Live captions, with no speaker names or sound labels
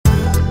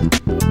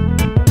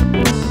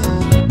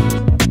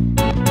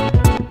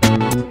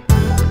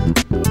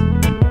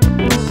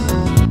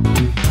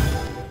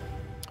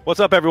What's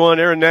up, everyone?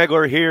 Aaron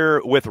Nagler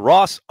here with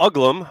Ross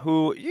Uglem,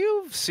 who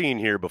you've seen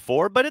here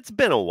before, but it's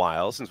been a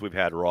while since we've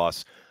had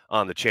Ross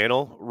on the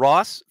channel.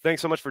 Ross,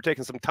 thanks so much for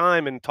taking some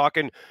time and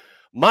talking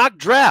mock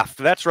draft.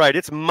 That's right.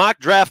 It's mock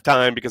draft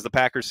time because the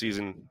Packers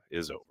season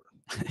is over.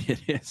 It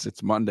is.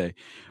 It's Monday.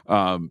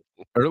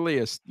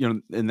 Earliest,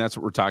 and that's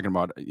what we're talking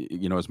about,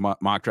 is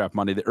mock draft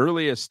Monday, the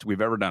earliest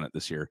we've ever done it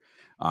this year.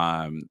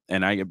 And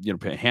I,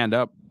 hand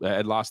up, I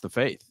had lost the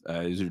faith.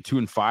 Is it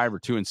 2-5 or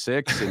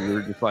 2-6? And we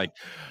were just like,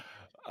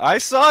 I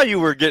saw you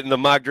were getting the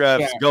mock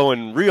drafts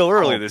going real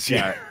early this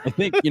year. I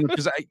think,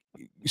 because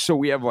so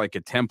we have like a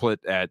template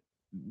at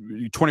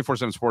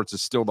 24/7 Sports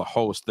is still the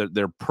host.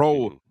 They're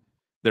pro.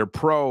 Their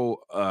pro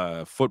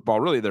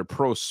football, really their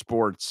pro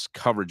sports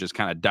coverage has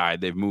kind of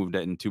died. They've moved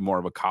it into more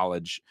of a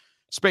college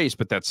space,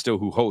 but that's still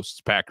who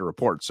hosts Packer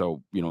Report.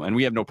 So, and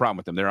we have no problem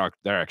with them.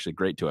 They're actually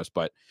great to us,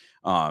 but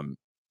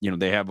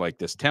they have like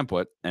this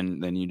template,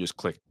 and then you just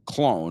click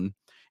clone,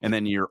 and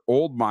then your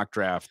old mock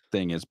draft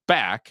thing is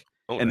back.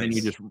 And then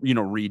you just,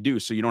 redo.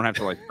 So you don't have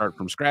to like start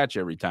from scratch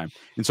every time.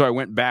 And so I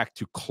went back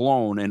to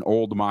clone an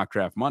old mock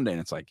draft Monday,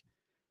 and it's like,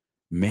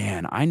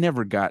 man, I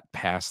never got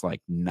past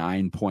like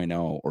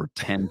 9.0 or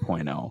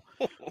 10.0.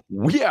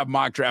 We have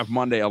mock draft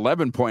Monday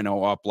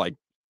 11.0 up like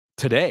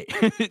today.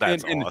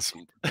 That's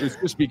awesome. It's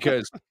just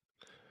because,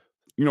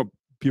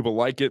 people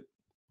like it,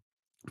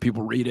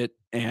 people read it.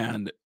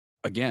 And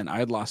again, I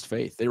had lost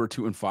faith. They were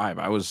 2-5.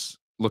 I was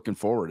looking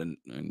forward. And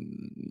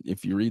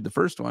if you read the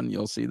first one,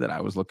 you'll see that I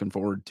was looking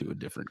forward to a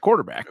different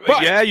quarterback.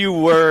 But, yeah, you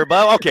were.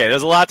 But okay,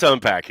 there's a lot to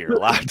unpack here. A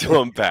lot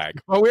to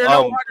unpack. Well, we're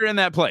no longer in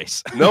that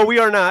place. No, we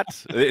are not.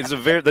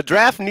 The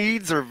draft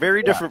needs are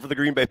very different for the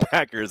Green Bay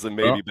Packers than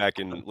maybe back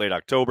in late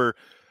October.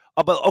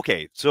 But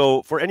okay,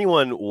 so for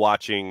anyone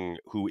watching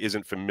who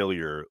isn't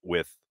familiar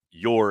with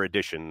your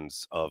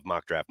editions of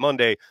Mock Draft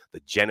Monday,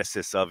 the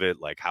genesis of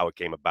it, like how it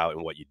came about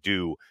and what you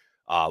do,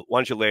 why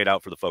don't you lay it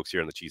out for the folks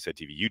here on the Cheesehead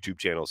TV YouTube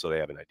channel so they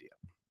have an idea?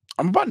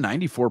 I'm about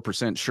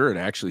 94% sure it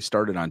actually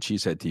started on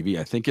Cheesehead TV.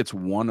 I think it's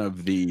one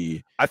of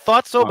the. I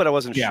thought so, but I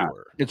wasn't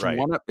sure.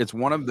 It's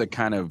one of the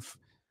kind of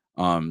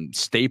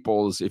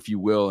staples, if you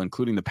will,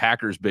 including the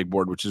Packers big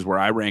board, which is where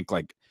I rank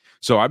like.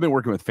 So I've been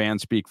working with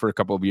FanSpeak for a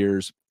couple of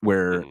years,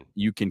 where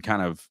you can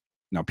kind of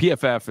now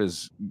PFF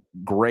is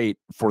great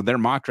for their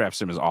mock draft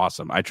sim is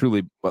awesome. I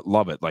truly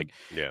love it. Like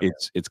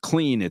it's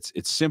clean, it's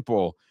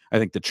simple. I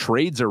think the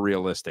trades are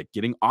realistic,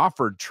 getting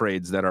offered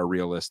trades that are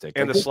realistic.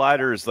 And the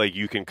sliders, like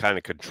you can kind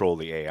of control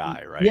the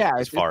AI, right? Yeah.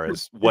 As far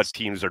as what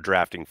teams are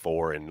drafting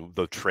for and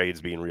the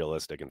trades being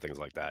realistic and things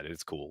like that.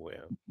 It's cool.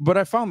 Yeah. But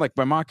I found like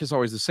my mock is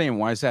always the same.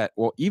 Why is that?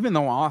 Well, even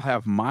though I'll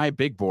have my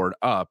big board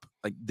up,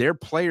 like their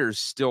players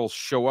still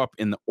show up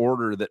in the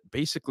order that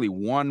basically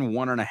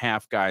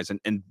 1.5 guys.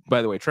 And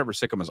by the way, Trevor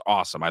Sikkim is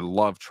awesome. I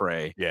love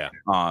Trey. Yeah.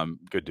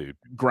 Good dude.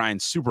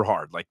 Grinds super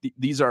hard. Like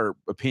these are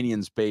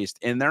opinions based,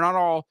 and they're not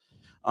all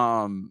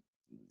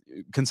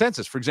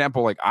consensus. For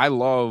example, like I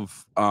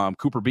love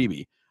Cooper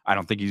Beebe. I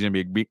don't think he's gonna be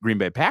a Green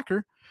Bay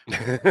Packer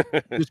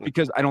just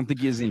because I don't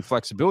think he has any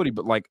flexibility.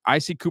 But like I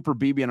see Cooper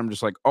Beebe and I'm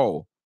just like,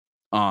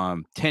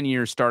 10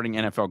 years starting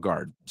NFL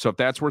guard. So if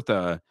that's worth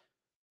a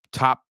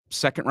top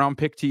second round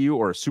pick to you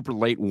or a super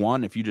late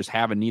one, if you just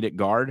have a need at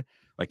guard,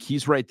 like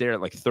he's right there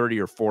at like 30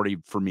 or 40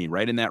 for me,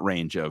 right in that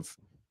range of,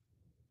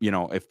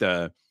 if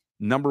the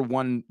number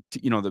one,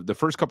 the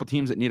first couple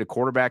teams that need a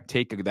quarterback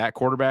take that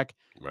quarterback,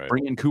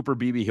 bring in Cooper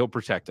Beebe, he'll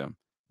protect him.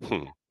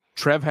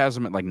 Trev has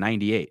him at like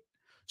 98.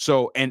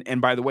 So, and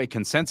by the way,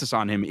 consensus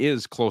on him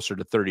is closer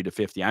to 30 to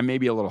 50. I may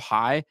be a little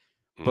high,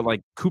 but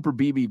like Cooper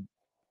Beebe,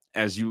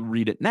 as you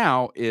read it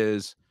now,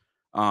 is,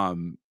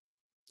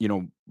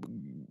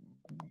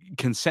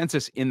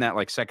 consensus in that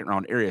like second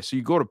round area. So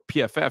you go to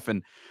PFF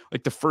and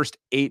like the first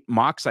 8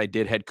 mocks I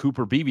did had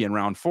Cooper Beebe in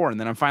round 4. And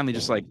then I'm finally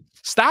just like,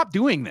 stop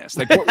doing this.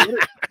 Like,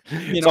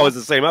 it's always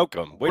the same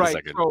outcome. Wait a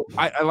second. So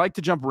I like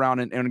to jump around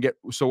and get,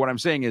 so what I'm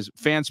saying is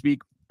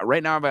FanSpeak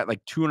right now I'm at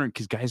like 200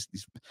 because guys,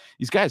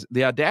 these guys,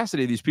 the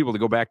audacity of these people to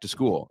go back to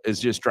school is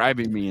just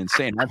driving me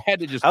insane. I've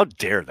had to just, how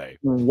dare they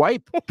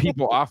wipe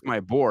people off my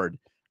board.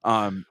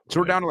 So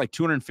we're down to like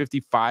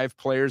 255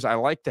 players. I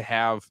like to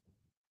have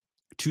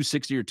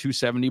 260 or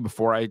 270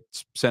 before I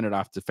send it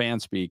off to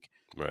FanSpeak.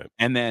 Right.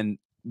 And then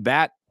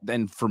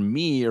for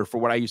me, or for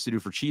what I used to do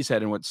for Cheesehead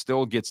and what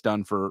still gets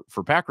done for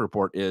Packer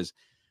Report is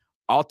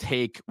I'll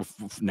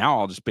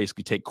just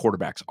basically take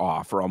quarterbacks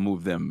off, or I'll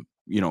move them,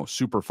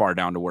 super far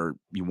down to where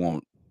you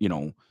won't,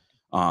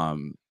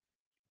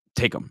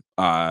 take them.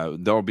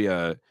 There'll be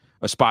a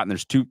spot, and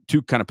there's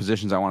two kind of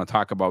positions I want to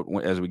talk about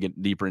as we get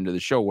deeper into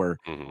the show where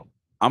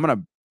I'm going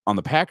to, on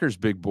the Packers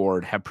big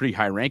board, have pretty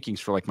high rankings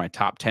for like my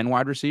top 10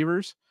 wide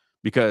receivers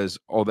because,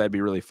 that'd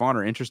be really fun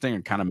or interesting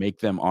and kind of make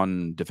them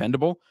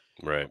undefendable.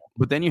 Right.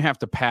 But then you have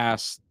to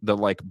pass the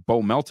like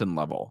Bo Melton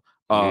level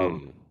of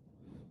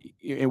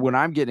when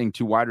I'm getting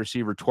to wide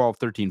receiver 12,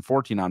 13,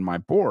 14 on my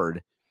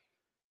board.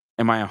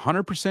 Am I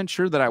 100%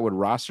 sure that I would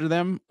roster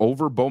them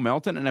over Bo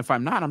Melton? And if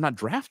I'm not, I'm not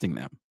drafting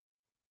them.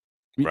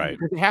 Right.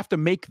 Because they have to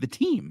make the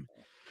team.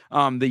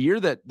 The year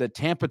that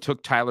Tampa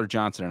took Tyler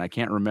Johnson, and I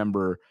can't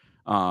remember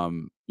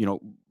You know,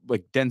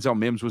 like Denzel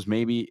Mims was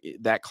maybe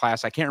that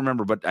class. I can't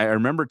remember, but I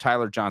remember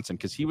Tyler Johnson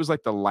because he was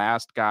like the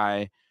last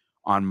guy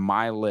on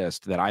my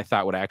list that I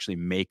thought would actually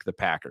make the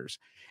Packers.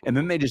 And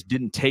then they just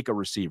didn't take a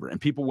receiver, and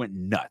people went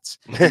nuts.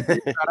 And he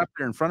got up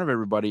there in front of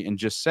everybody and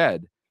just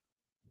said,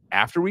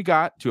 after we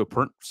got to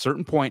a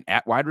certain point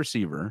at wide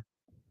receiver,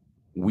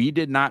 we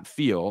did not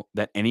feel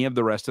that any of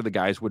the rest of the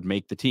guys would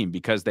make the team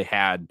because they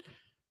had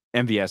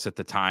MVS at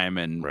the time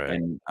and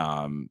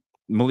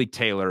Malik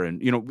Taylor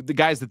and, you know, the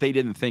guys that they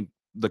didn't think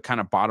the kind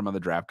of bottom of the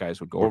draft guys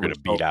would go over. We're going to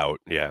beat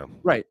out. Yeah.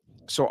 Right.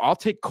 So I'll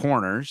take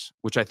corners,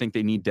 which I think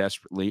they need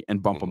desperately,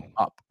 and bump them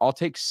up. I'll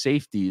take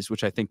safeties,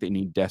 which I think they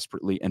need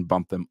desperately, and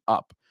bump them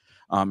up.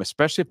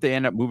 Especially if they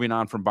end up moving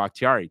on from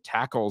Bakhtiari.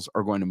 Tackles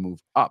are going to move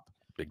up.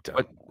 Big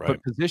time.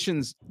 But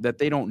positions that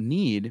they don't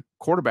need,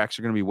 quarterbacks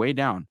are going to be way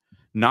down.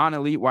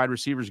 Non-elite wide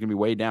receivers are going to be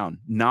way down.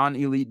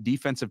 Non-elite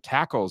defensive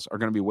tackles are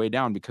going to be way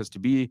down, because to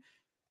be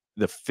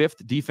the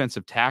 5th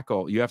defensive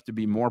tackle, you have to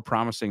be more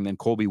promising than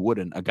Colby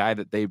Wooden, a guy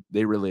that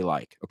they really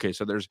like. Okay,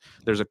 so there's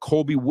a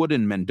Colby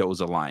Wooden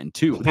Mendoza line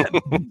too that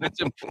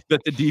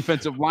the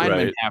defensive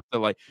linemen have to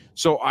like.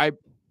 So I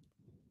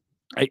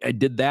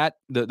did that.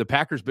 The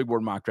Packers Big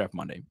Board Mock Draft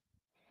Monday.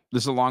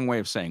 This is a long way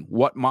of saying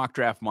what Mock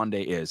Draft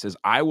Monday is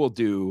I will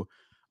do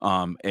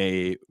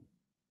a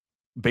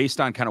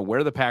based on kind of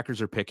where the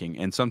Packers are picking.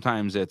 And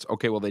sometimes it's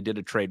okay, well, they did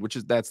a trade,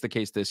 that's the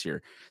case this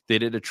year. They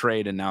did a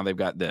trade and now they've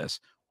got this.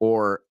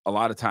 Or a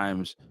lot of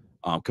times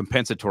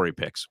compensatory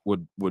picks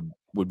would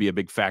be a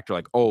big factor.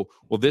 Like, oh,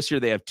 well, this year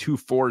they have 2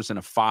 4s and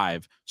a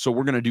 5. So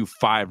we're going to do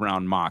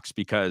 5-round mocks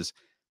because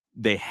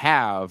they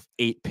have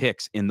 8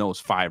 picks in those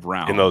 5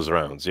 rounds. In those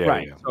rounds, yeah.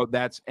 Right. Yeah. So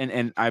that's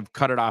and I've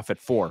cut it off at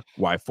 4.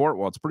 Why 4?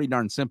 Well, it's pretty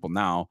darn simple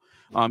now.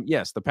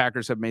 Yes, the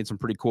Packers have made some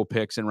pretty cool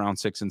picks in round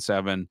 6 and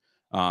 7.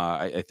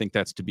 I think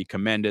that's to be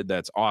commended.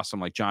 That's awesome.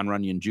 Like John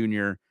Runyon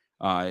Jr.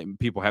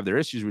 People have their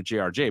issues with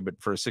JRJ, but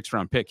for a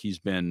 6th-round pick, he's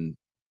been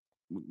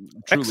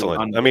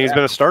excellent. I mean, he's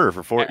been a starter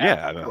for 4.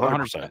 Yeah,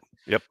 100%.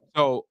 Yep.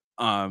 So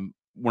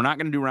we're not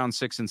going to do round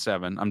 6 and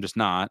 7. I'm just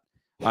not.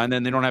 And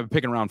then they don't have a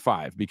pick in round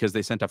 5 because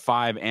they sent a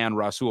 5 and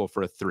Rasul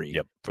for a 3.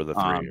 Yep, for the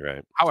 3,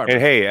 right. However, and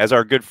hey, as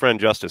our good friend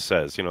Justice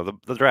says, you know,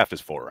 the draft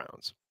is 4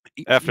 rounds.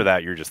 After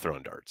that, you're just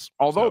throwing darts.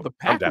 Although so the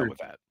Packers, I'm down with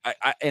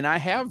that. I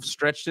have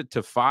stretched it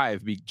to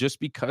 5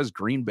 just because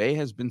Green Bay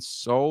has been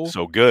so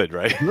good,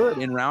 right? Good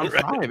in round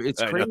 5.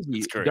 It's crazy.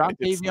 It's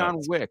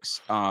Davion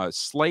Wicks,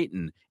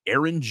 Slayton,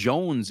 Aaron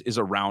Jones is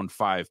a round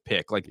 5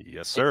 pick. Like,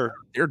 yes, sir.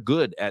 They're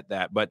good at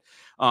that. But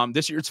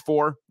this year it's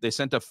 4. They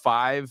sent a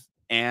 5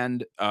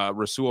 and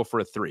Rasul for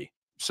a 3.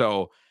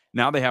 So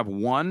now they have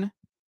 1,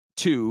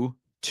 2,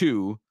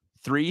 2,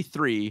 3,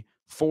 3.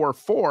 4,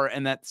 4,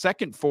 and that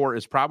second 4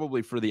 is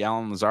probably for the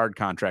Allen Lazard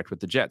contract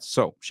with the Jets.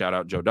 So shout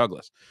out Joe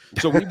Douglas.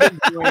 So we've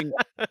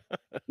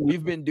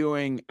been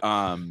doing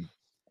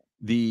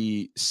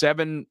the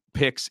 7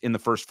 picks in the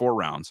first 4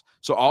 rounds.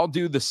 So I'll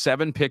do the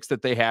 7 picks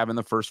that they have in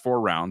the first 4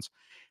 rounds.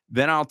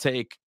 Then I'll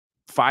take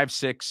 5,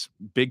 6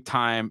 big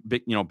time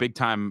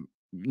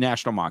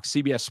national mocks,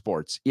 CBS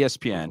Sports,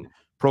 ESPN,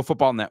 Pro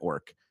Football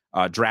Network,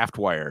 Draft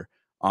Wire,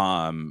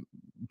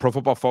 Pro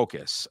Football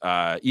Focus,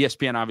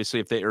 ESPN,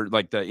 obviously, if they are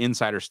like the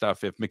insider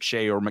stuff, if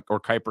McShay or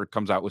Kuiper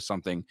comes out with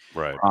something,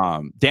 right?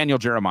 Daniel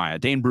Jeremiah,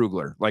 Dane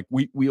Brugler, like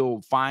we'll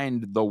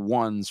find the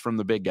ones from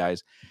the big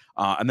guys.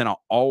 And then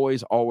I'll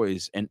always,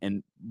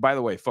 and by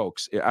the way,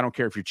 folks, I don't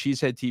care if you're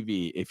Cheesehead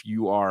TV, if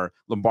you are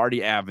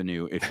Lombardi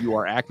Avenue, if you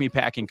are Acme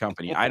Packing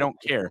Company, I don't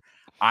care.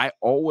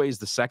 The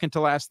second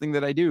to last thing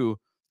that I do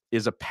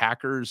is a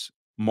Packers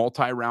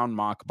multi-round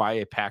mock by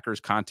a Packers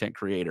content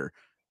creator.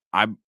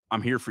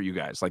 I'm here for you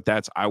guys. Like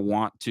I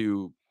want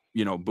to,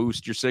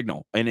 boost your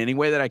signal in any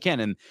way that I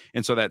can.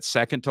 And so that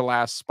second to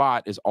last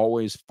spot is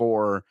always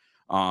for,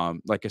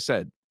 like I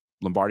said,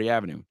 Lombardi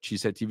Avenue,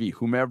 Cheesehead TV,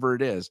 whomever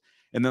it is.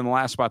 And then the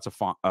last spot's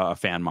a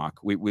fan mock.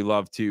 We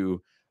love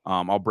to,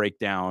 I'll break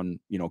down,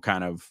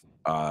 kind of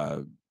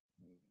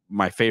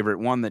my favorite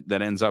one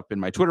that ends up in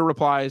my Twitter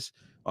replies,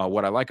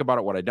 what I like about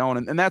it, what I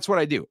don't. And that's what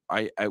I do.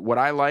 What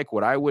I like,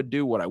 what I would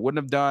do, what I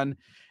wouldn't have done.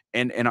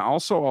 And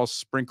also I'll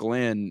sprinkle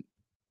in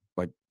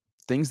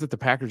things that the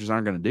Packers just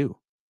aren't going to do.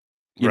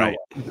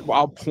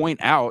 I'll point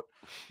out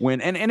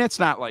when, and it's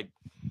not like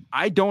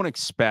I don't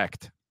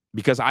expect,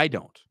 because I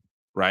don't,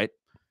 right?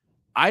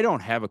 I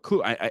don't have a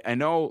clue. I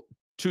know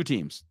 2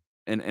 teams,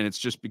 and it's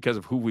just because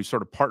of who we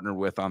sort of partner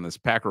with on this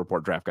Packer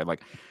Report draft guide.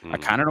 Like, I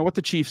kind of know what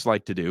the Chiefs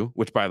like to do,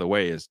 which, by the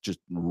way, is just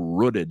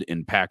rooted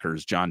in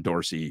Packers, John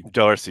Dorsey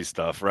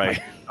stuff,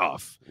 right?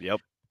 Stuff. Yep.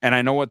 And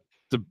I know what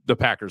the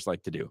Packers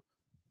like to do.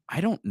 I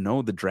don't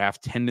know the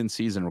draft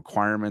tendencies and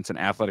requirements and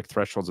athletic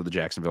thresholds of the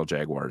Jacksonville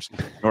Jaguars,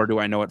 nor do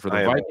I know it for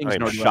the Vikings. I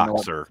am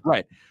shocked, sir.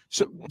 Right.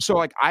 So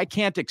like, I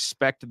can't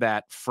expect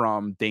that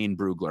from Dane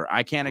Brugler.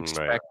 I can't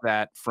expect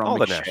that from all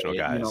the national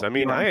guys.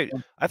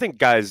 I think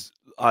guys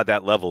at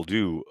that level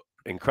do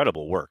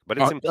incredible work, but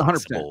it's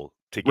impossible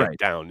to get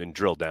down and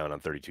drill down on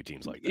 32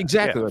 teams like that.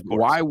 Exactly. Yeah, like,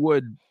 why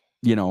would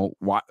you know,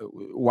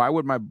 why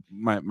would my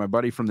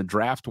buddy from the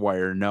draft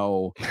wire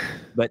know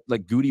that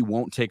like Goody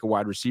won't take a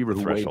wide receiver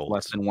who weighs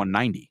less than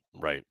 190?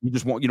 Right. You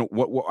just won't, you know,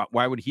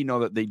 why would he know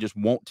that they just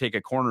won't take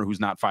a corner who's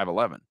not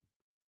 5'11"?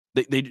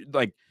 They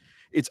like,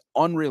 it's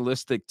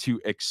unrealistic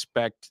to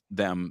expect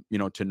them, you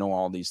know, to know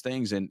all these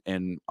things. And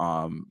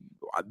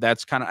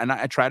that's kind of, and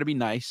I try to be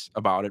nice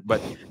about it,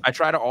 but I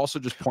try to also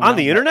just point on out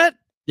the internet.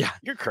 Yeah,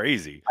 you're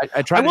crazy.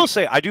 I will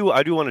say I do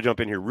want to jump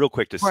in here real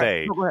quick to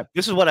say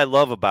this is what I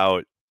love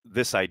about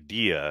this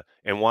idea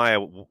and why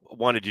I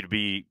wanted you to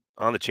be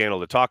on the channel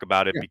to talk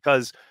about it,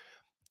 because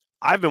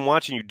I've been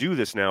watching you do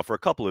this now for a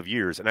couple of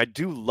years, and I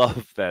do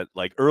love that,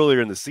 like,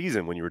 earlier in the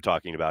season when you were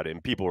talking about it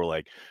and people were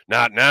like,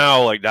 not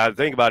now, like, not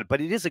think about it,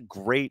 but it is a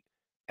great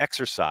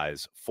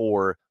exercise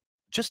for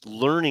just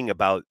learning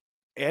about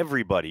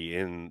everybody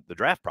in the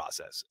draft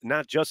process,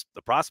 not just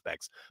the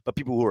prospects, but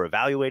people who are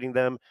evaluating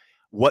them,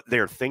 what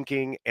they're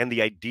thinking, and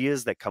the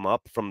ideas that come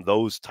up from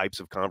those types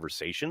of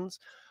conversations.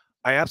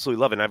 I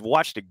absolutely love it. And I've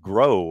watched it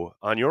grow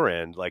on your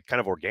end, like kind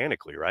of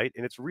organically, right?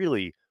 And it's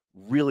really,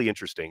 really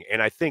interesting.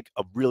 And I think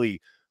a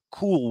really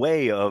cool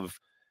way of,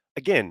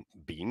 again,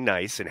 being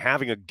nice and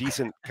having a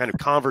decent kind of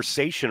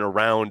conversation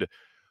around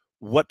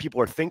what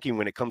people are thinking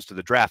when it comes to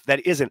the draft.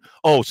 That isn't,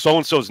 oh,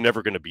 so-and-so's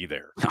never going to be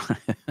there.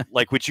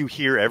 Like, which you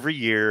hear every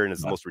year, and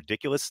it's the most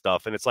ridiculous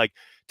stuff. And it's like,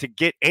 to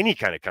get any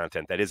kind of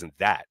content that isn't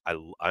that,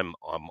 I'm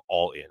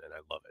all in, and I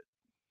love it.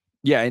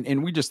 Yeah,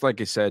 and we just, like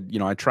I said, you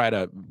know, I try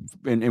to,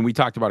 and we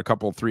talked about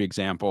a 3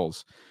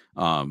 examples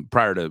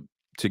prior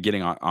to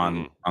getting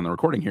on the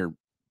recording here,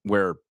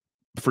 where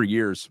for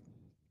years,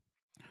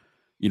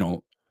 you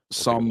know,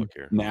 some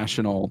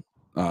national,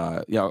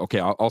 okay,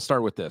 I'll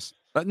start with this.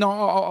 No,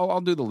 I'll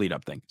do the lead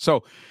up thing.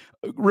 So,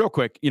 real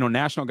quick, you know,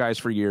 national guys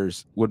for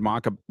years would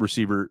mock a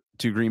receiver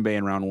to Green Bay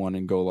in round 1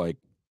 and go like,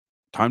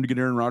 "Time to get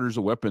Aaron Rodgers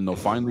a weapon. They'll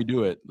finally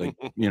do it." Like,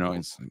 you know,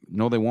 it's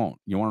no, they won't.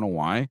 You want to know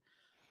why?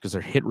 Because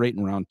their hit rate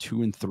in round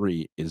 2 and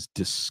 3 is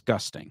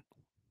disgusting.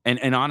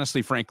 And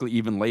honestly, frankly,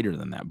 even later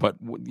than that. But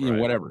you know,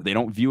 whatever. They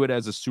don't view it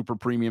as a super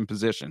premium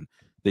position.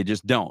 They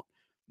just don't.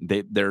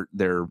 They're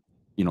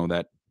you know,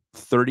 that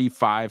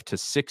 35 to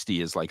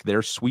 60 is like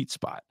their sweet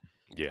spot.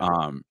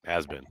 Yeah,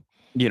 has been.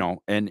 You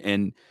know,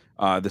 and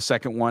the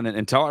second one, and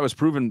until I was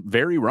proven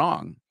very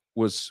wrong,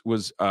 was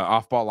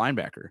off-ball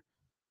linebacker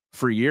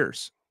for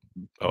years.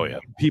 Oh yeah,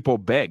 people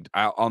begged.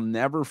 I'll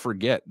never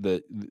forget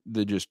the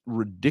just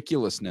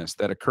ridiculousness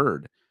that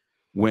occurred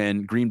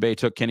when Green Bay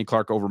took Kenny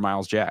Clark over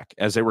Miles Jack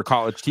as they were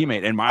college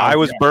teammate. And Miles, I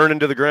was burning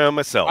to the ground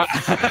myself,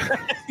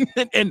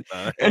 and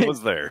I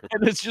was there.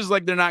 And it's just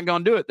like, they're not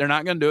going to do it. They're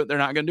not going to do it. They're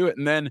not going to do it.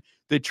 And then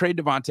they trade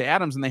Devontae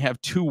Adams, and they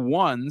have 2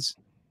 1s.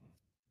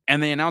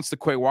 And they announced the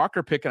Quay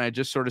Walker pick, and I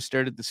just sort of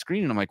stared at the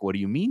screen, and I'm like, "What do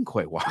you mean,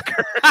 Quay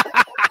Walker?"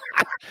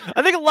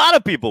 I think a lot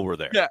of people were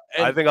there. Yeah,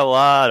 I think a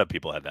lot of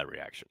people had that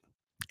reaction.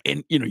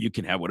 And, you know, you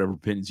can have whatever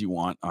opinions you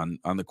want on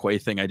the Quay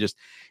thing.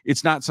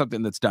 It's not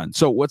something that's done.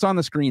 So what's on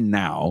the screen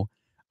now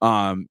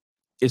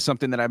is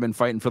something that I've been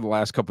fighting for the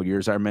last couple of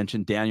years. I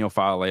mentioned Daniel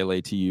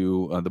Faalele to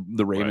you.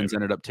 The Ravens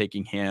ended up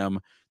taking him.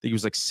 I think he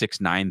was like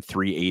 6'9",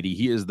 380.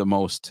 He is the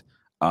most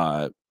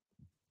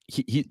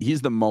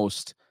he's the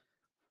most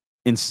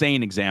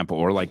insane example,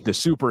 or like the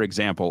super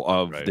example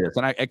of this.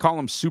 And I call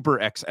him Super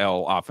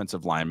XL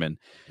offensive lineman.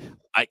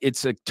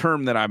 It's a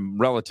term that I'm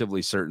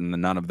relatively certain that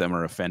none of them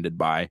are offended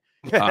by.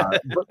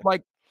 But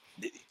like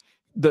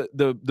the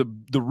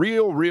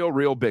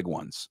real big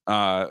ones,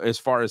 as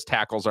far as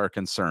tackles are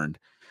concerned,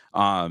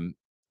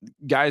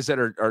 guys that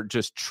are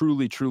just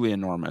truly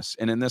enormous.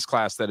 And in this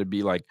class, that'd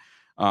be like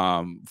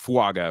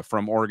Fuaga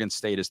from Oregon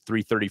State is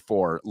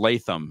 334,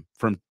 Latham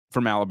from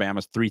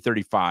Alabama's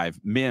 335,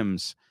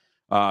 Mims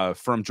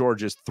from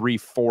Georgia's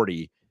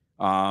 340.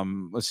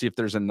 Let's see if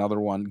there's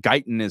another one.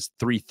 Guyton is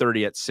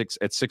 330 at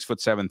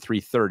 6'7",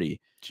 330.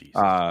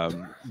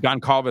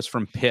 Goncalves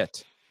from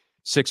Pitt,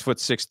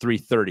 6'6",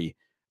 330.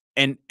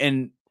 And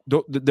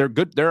they're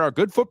good. There are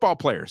good football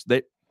players.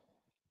 They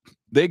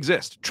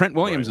exist. Trent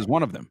Williams is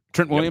one of them.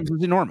 Trent Williams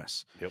is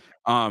enormous.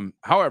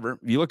 However,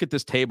 if you look at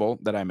this table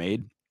that I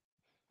made,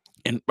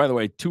 and by the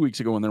way, 2 weeks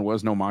ago when there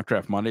was no Mock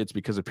Draft Monday, it's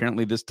because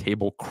apparently this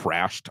table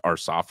crashed our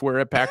software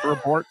at Packer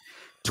Report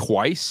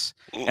twice,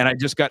 and I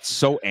just got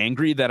so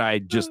angry that I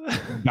just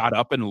got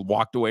up and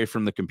walked away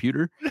from the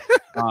computer.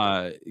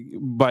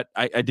 But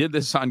I did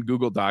this on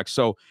Google Docs.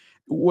 So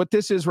what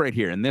this is right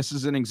here, and this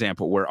is an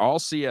example where I'll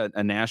see a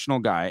national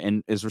guy,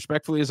 and as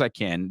respectfully as I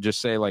can, just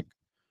say like,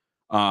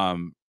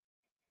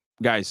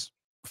 guys,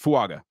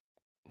 Fuaga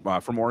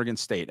from Oregon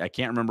State. I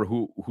can't remember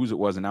whose it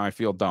was, and now I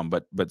feel dumb,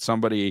 but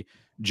somebody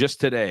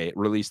just today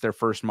released their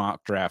first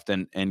mock draft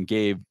and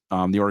gave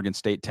the Oregon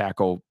State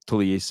tackle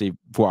Taliese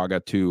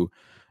Fuaga to,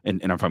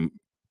 and if I'm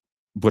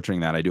butchering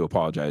that, I do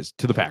apologize,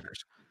 to the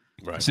Packers.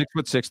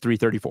 6'6",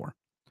 334.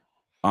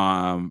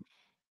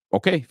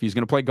 Okay, if he's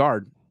going to play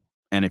guard,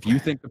 and if you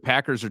think the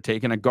Packers are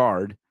taking a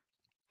guard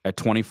at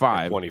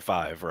 25,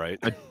 25, right?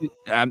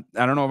 I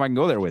don't know if I can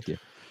go there with you.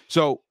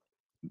 So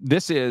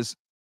this is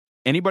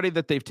anybody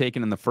that they've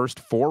taken in the first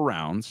 4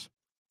 rounds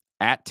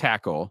at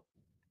tackle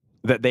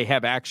that they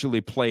have actually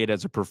played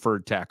as a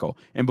preferred tackle.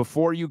 And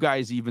before you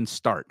guys even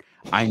start,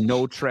 I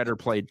know Treader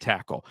played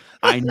tackle.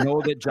 I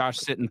know that Josh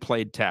Sitton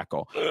played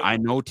tackle. I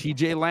know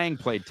TJ Lang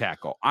played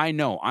tackle. I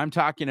know. I'm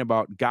talking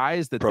about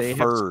guys that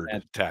preferred they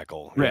have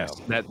tackle. Yes,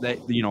 Yeah.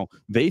 that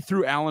they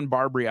threw Alan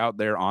Barbary out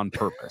there on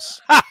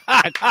purpose.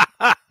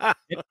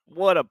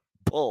 What a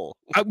pull.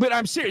 But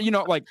I'm serious,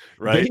 like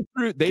right.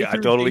 they I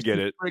threw totally Jason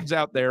get it. Spriggs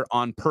out there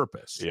on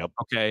purpose. Yep.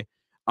 Okay.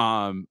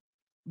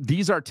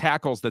 These are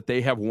tackles that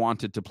they have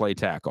wanted to play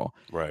tackle.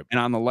 Right. And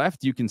on the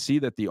left, you can see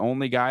that the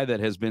only guy that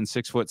has been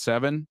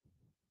 6'7"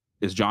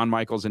 is John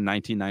Michaels in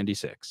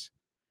 1996.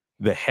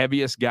 The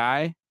heaviest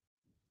guy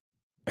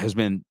has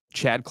been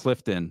Chad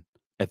Clifton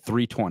at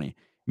 320,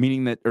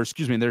 meaning that, or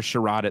excuse me, there's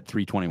Sherrod at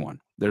 321.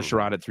 There's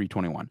Sherrod at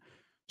 321.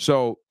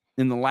 So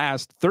in the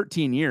last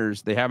 13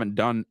 years, they haven't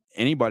done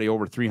anybody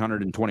over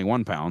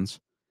 321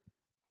 pounds.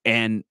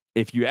 And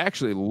if you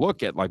actually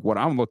look at like what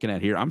I'm looking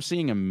at here, I'm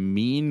seeing a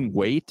mean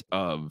weight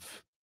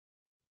of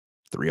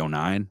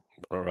 309.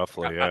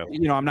 Roughly, yeah.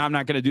 I'm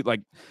not going to do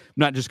I'm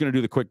not just going to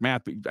do the quick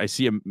math, but I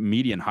see a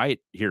median height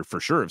here for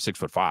sure of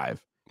 6'5".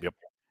 Yep.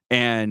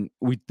 And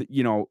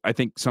I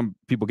think some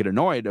people get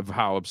annoyed of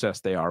how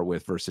obsessed they are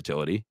with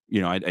versatility.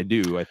 I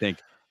do. I think,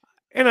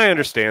 and I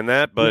understand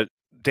that, but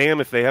damn,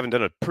 if they haven't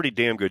done a pretty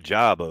damn good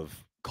job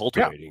of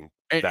cultivating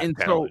that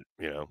talent,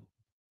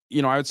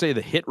 I would say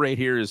the hit rate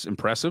here is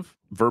impressive.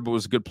 Verba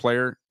was a good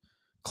player.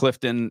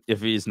 Clifton,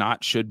 if he's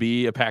not, should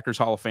be a Packers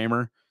Hall of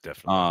Famer.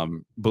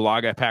 Definitely.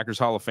 Bulaga, Packers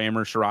Hall of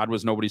Famer. Sherrod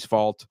was nobody's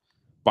fault.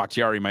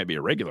 Bakhtiari might be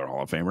a regular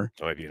Hall of Famer.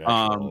 Might be an actual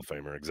Hall of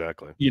Famer,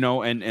 exactly.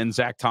 And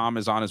Zach Tom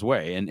is on his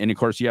way. And of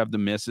course, you have the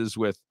misses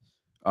with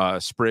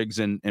Spriggs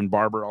and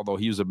Barber, although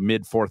he was a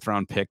mid-4th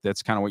round pick.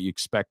 That's kind of what you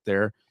expect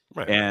there.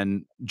 Right.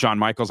 And John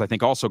Michaels, I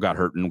think, also got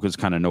hurt and was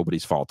kind of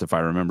nobody's fault, if I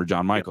remember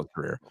John Michaels'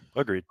 career.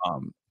 Agreed.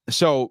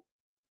 So,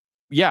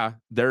 yeah,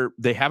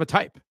 they have a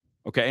type.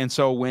 Okay. And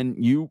so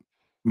when you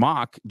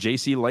mock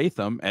JC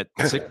Latham at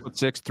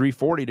 6'6",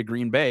 340 to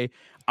Green Bay,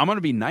 I'm going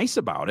to be nice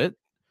about it,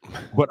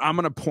 but I'm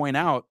going to point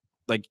out,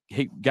 like,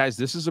 hey, guys,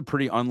 this is a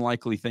pretty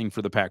unlikely thing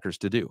for the Packers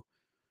to do.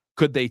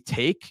 Could they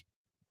take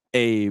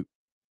a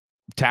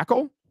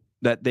tackle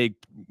that they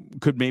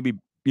could maybe,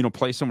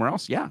 play somewhere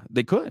else? Yeah,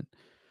 they could.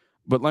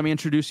 But let me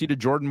introduce you to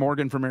Jordan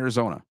Morgan from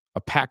Arizona,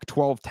 a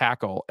Pac-12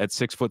 tackle at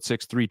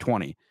 6'6",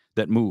 320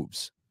 that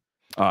moves.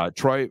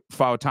 Troy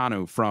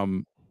Fautanu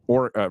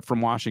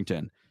from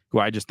Washington, who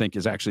I just think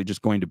is actually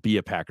just going to be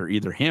a Packer.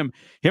 Either him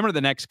or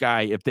the next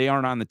guy. If they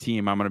aren't on the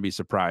team, I'm going to be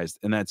surprised.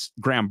 And that's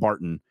Graham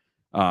Barton,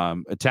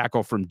 a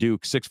tackle from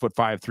Duke, 6'5",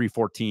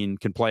 314,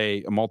 can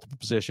play multiple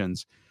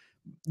positions.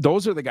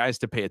 Those are the guys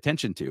to pay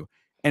attention to.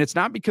 And it's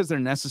not because they're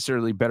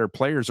necessarily better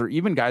players or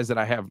even guys that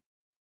I have,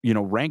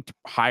 ranked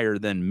higher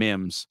than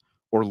Mims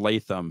or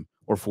Latham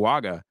or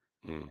Fuaga.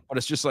 But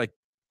it's just like,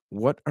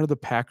 what are the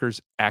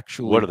Packers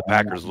actually? What are the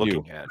Packers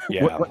looking at?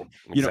 Yeah,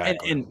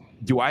 exactly. and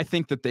do I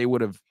think that they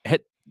would have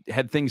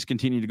had things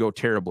continue to go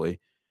terribly?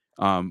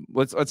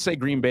 Let's say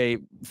Green Bay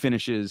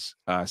finishes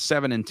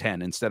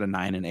 7-10 instead of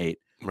 9-8.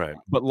 Right.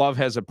 But Love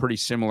has a pretty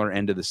similar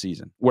end of the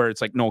season where it's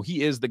like, no,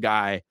 he is the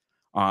guy.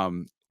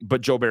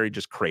 But Joe Barry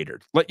just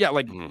cratered. Like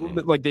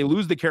they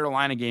lose the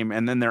Carolina game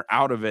and then they're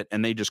out of it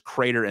and they just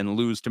crater and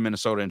lose to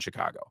Minnesota and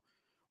Chicago.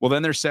 Well,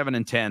 then they're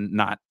 7-10,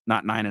 not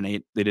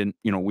 9-8. They didn't,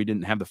 we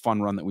didn't have the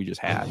fun run that we just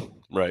had.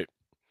 Right.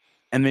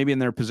 And maybe in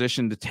their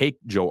position to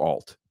take Joe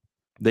Alt.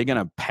 They're going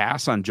to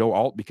pass on Joe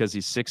Alt because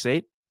he's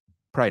 6'8"?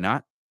 Probably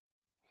not.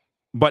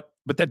 But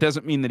that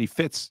doesn't mean that he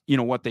fits,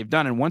 what they've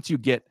done. And once you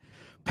get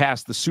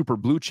past the super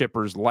blue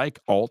chippers like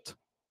Alt,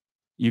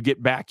 you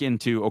get back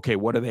into, okay,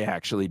 what do they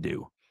actually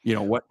do?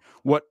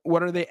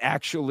 What are they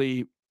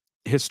actually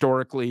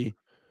historically,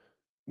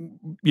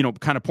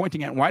 kind of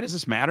pointing at? And why does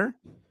this matter?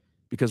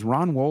 Because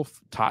Ron Wolf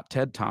taught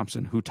Ted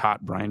Thompson, who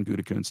taught Brian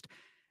Gutekunst.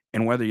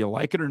 And whether you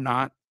like it or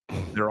not,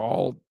 they're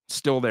all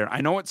still there.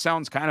 I know it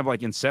sounds kind of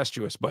like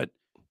incestuous, but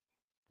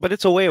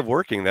it's a way of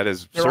working that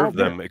has served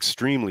them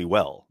extremely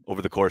well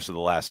over the course of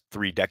the last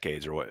 3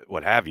 decades or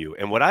what have you.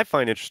 And what I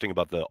find interesting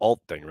about the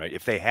Alt thing, right,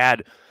 if they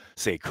had,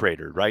 say,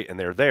 cratered, right, and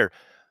they're there,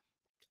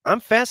 I'm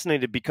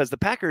fascinated because the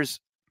Packers,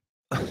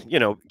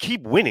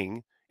 keep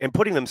winning and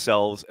putting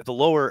themselves at the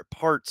lower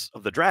parts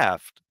of the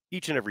draft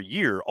each and every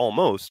year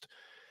almost.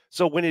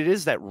 So when it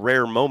is that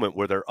rare moment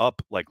where they're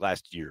up, like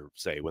last year,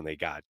 say, when they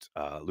got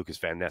Lucas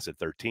Van Ness at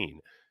 13,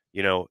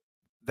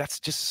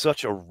 that's just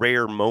such a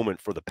rare moment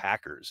for the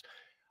Packers.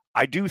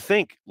 I do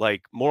think,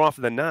 like, more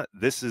often than not,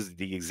 this is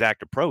the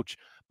exact approach.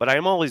 But I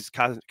am always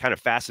kind of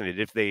fascinated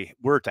if they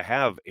were to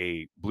have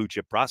a blue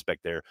chip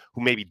prospect there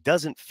who maybe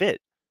doesn't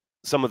fit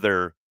some of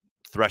their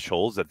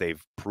thresholds that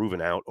they've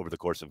proven out over the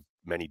course of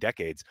many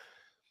decades.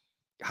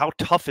 How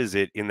tough is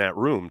it in that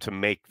room to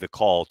make the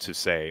call to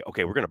say,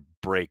 okay, we're going to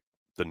break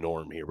the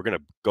norm here. We're going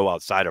to go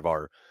outside of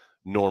our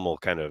normal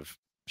kind of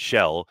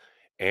shell.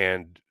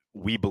 And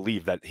we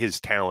believe that his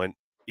talent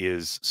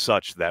is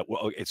such that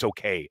it's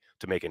okay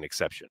to make an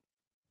exception.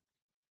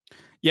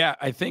 Yeah,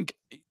 I think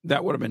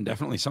that would have been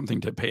definitely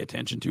something to pay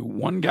attention to.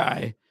 One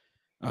guy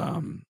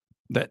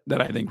that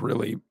I think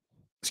really,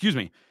 excuse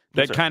me,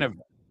 that kind of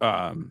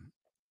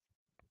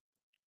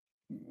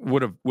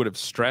would have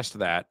stressed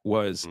that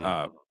was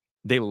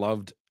they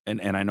loved,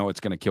 and I know it's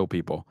going to kill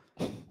people.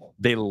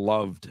 They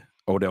loved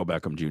Odell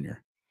Beckham Jr.,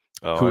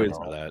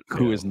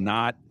 who is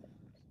not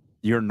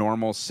your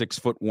normal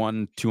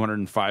 6'1",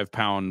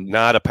 205-pound,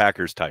 not a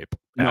Packers type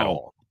at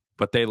all.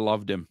 But they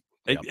loved him.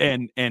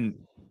 Yep.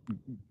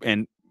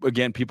 And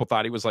again, people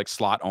thought he was like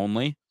slot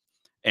only.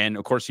 And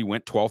of course he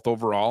went 12th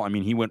overall. I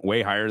mean, he went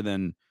way higher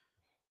than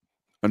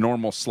a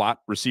normal slot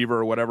receiver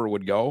or whatever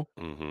would go.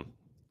 Mm-hmm.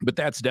 But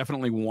that's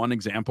definitely one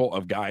example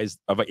of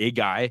a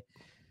guy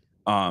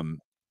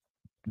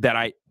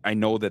that I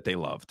know that they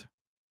loved.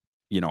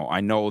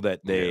 I know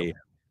that they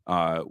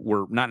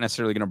were not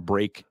necessarily going to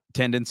break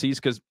tendencies,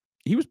 because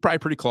he was probably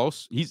pretty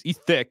close. He's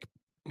thick.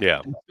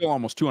 Yeah. He's still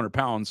almost 200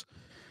 pounds.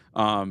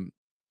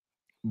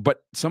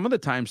 But some of the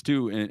times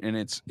too, and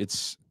it's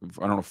I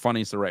don't know if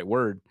funny is the right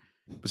word,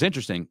 but it's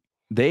interesting.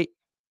 They've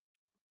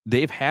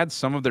had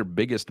some of their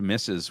biggest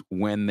misses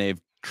when they've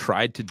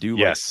tried to do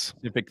like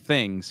specific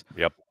things.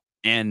 Yep.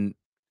 And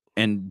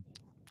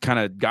kind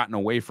of gotten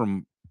away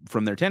from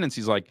their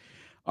tendencies. Like,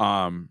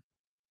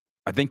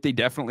 I think they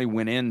definitely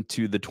went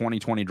into the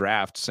 2020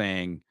 draft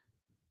saying,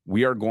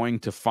 we are going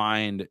to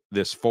find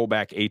this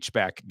fullback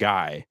H-back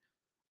guy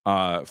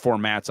for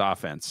Matt's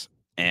offense.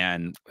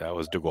 And that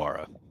was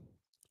DeGuara.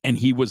 And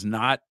he was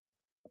not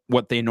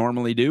what they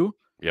normally do.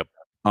 Yep.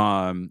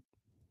 And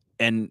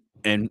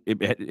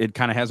it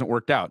kind of hasn't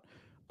worked out.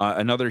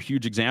 Another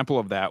huge example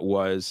of that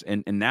was,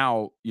 and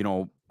now,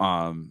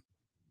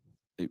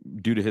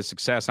 due to his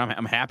success,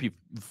 I'm happy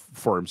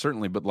for him,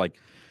 certainly, but like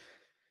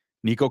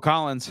Nico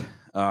Collins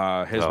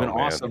has been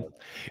awesome.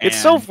 It's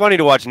so funny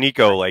to watch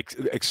Nico like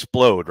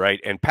explode, right?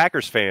 And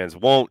Packers fans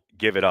won't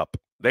give it up.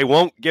 They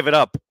won't give it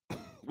up,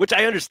 which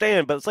I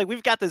understand, but it's like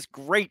we've got this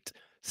great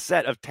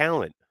set of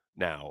talent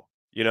now,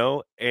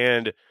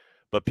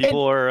 but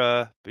people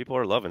are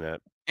loving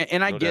it.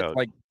 And I get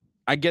doubt.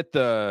 I get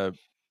the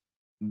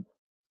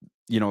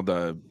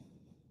the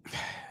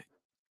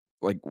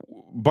like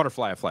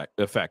butterfly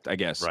effect, I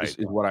guess, is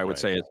what I would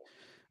say is.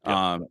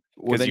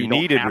 Because you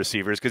needed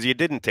receivers because you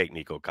didn't take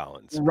Nico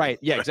Collins. Right.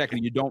 Yeah, exactly.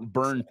 You don't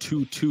burn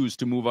 2 twos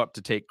to move up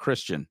to take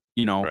Christian,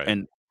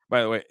 And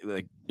by the way,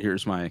 like,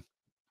 here's my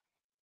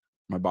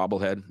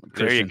bobblehead.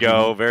 Christian, there you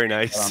go. Very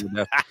nice.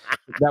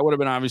 That would have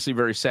been obviously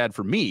very sad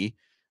for me.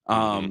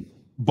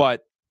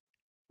 But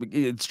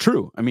it's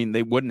true. I mean,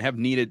 they would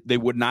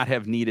not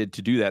have needed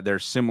to do that. They're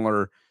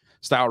similar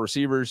style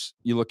receivers.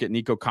 You look at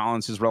Nico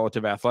Collins, his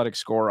relative athletic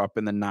score up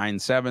in the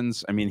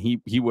 9.7s. I mean,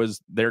 he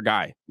was their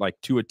guy,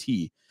 like to a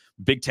T.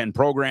 Big Ten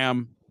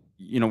program,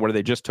 where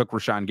they just took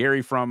Rashawn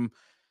Gary from,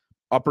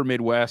 upper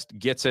Midwest,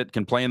 gets it,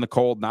 can play in the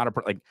cold.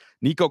 Like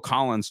Nico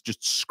Collins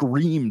just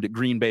screamed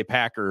Green Bay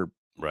Packer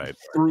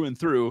through and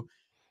through.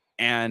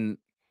 And,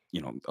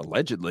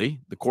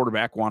 allegedly the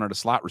quarterback wanted a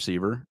slot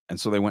receiver. And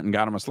so they went and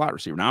got him a slot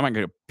receiver. Now I'm not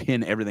going to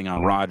pin everything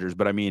on Rodgers,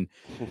 but I mean,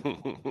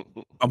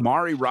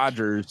 Amari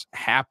Rodgers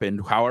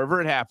happened. However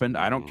it happened.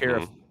 I don't care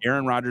if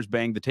Aaron Rodgers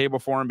banged the table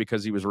for him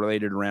because he was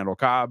related to Randall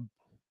Cobb.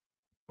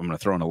 I'm going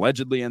to throw an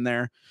allegedly in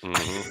there,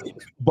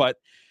 but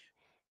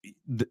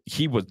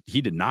he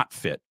did not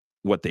fit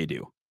what they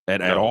do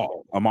at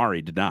all.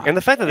 Amari did not. And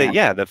the fact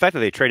that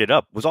they traded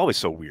up was always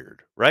so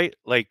weird, right?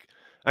 Like,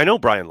 I know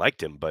Brian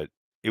liked him, but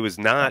it was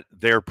not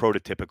their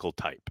prototypical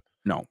type.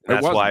 No,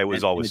 that's why it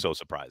was always so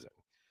surprising.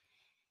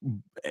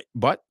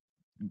 But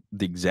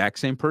the exact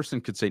same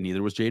person could say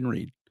neither was Jaden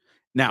Reed.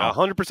 Now,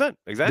 100%,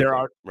 exactly.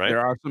 There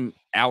are some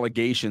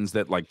allegations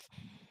that like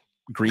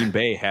Green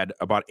Bay had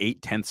about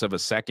 0.8 of a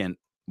second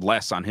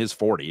less on his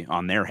 40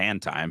 on their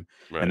hand time,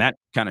 and that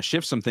kind of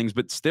shifts some things.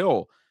 But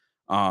still,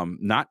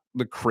 not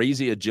the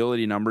crazy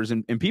agility numbers.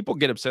 And people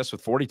get obsessed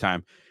with 40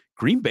 time.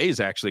 Green Bay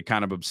is actually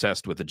kind of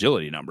obsessed with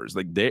agility numbers.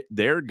 Like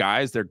they're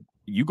guys.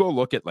 You go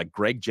look at like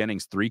Greg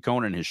Jennings'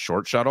 3-cone and his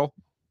short shuttle.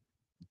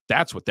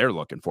 That's what they're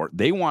looking for.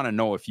 They want to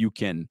know if you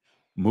can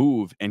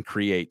move and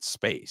create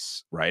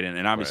space, right?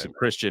 And obviously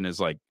Christian is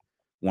like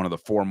one of the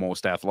 4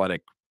 most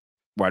athletic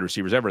wide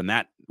receivers ever, and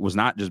that was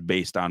not just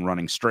based on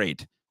running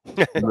straight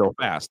real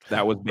fast.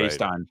 That was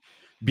based on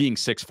being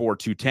 6'4",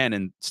 210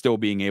 and still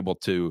being able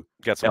to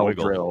get some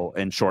wiggle drill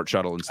and short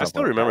shuttle and stuff. I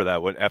still remember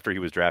that after he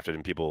was drafted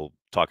and people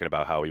talking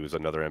about how he was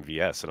another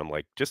MVS, and I'm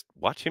like, just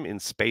watch him in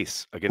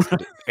space against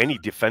any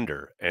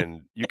defender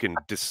and you can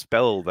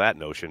dispel that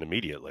notion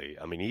immediately.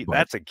 I mean,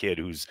 that's a kid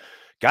who's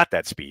got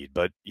that speed,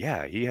 but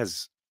yeah, he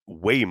has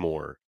way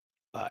more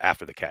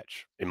after the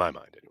catch, in my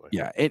mind, anyway.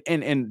 Yeah,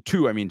 and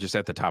two, I mean, just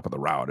at the top of the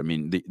route. I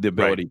mean, the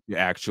ability to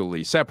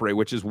actually separate,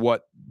 which is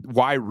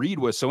why Reed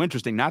was so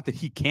interesting. Not that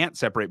he can't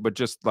separate, but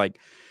just like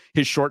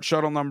his short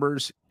shuttle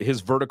numbers,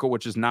 his vertical,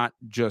 which is not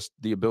just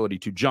the ability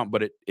to jump,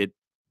 but it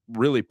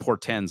really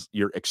portends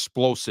your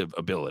explosive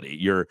ability.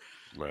 Your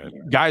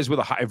guys with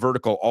a high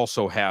vertical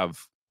also have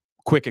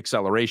quick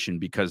acceleration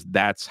because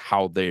that's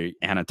how they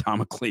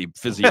anatomically,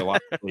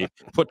 physiologically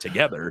put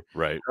together.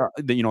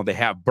 They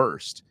have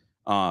burst.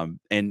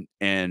 And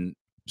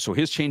so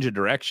his change of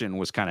direction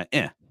was kind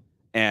of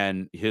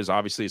and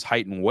obviously his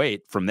height and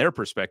weight from their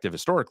perspective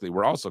historically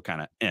were also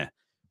kind of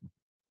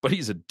but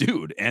he's a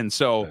dude. And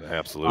so an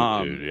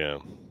absolute dude, yeah.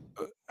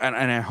 And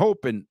I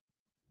hope, and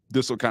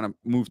this will kind of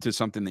move to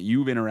something that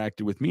you've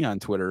interacted with me on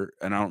Twitter,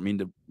 and I don't mean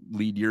to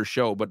lead your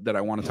show, but that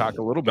I want to talk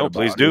a little bit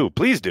about.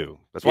 Please do.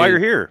 That's why you're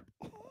here.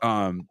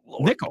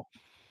 Nickel.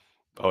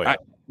 Oh yeah.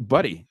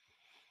 Buddy.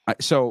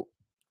 So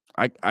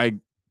I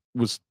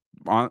was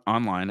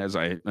online, as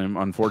I am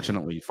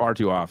unfortunately far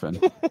too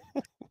often.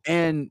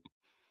 And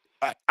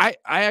I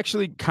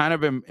actually kind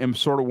of am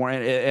sort of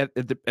worried.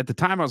 At the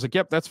time, I was like,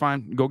 yep, that's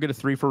fine. Go get a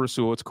 3 for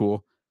Rasul. It's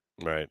cool.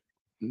 Right.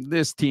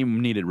 This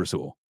team needed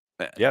Rasul.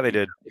 Yeah, they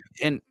did.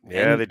 And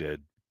they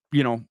did.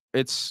 You know,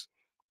 it's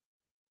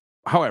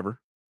however,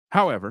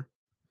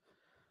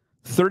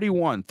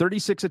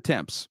 36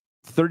 attempts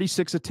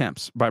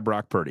by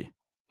Brock Purdy.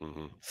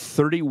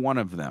 31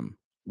 of them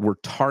were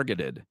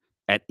targeted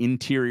at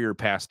interior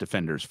pass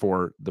defenders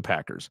for the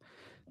Packers.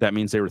 That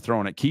means they were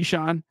throwing at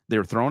Keyshawn, they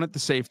were throwing at the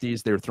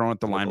safeties, they were throwing at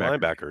the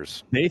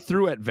linebackers. They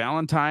threw at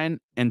Valentine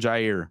and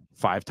Jair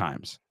 5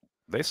 times.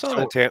 They saw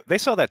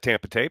that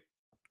Tampa tape.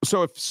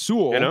 So if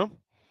Sewell,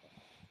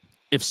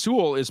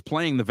 is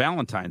playing the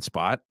Valentine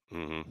spot,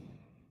 you're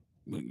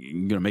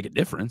gonna make a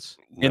difference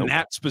in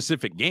that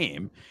specific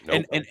game.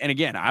 And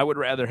again, I would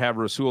rather have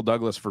Rasul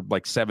Douglas for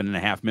like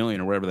 $7.5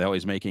 million or whatever the hell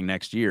he's making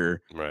next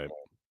year, right,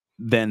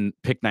 than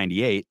pick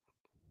 98.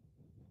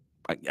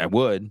 I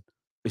would,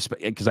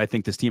 because I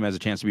think this team has a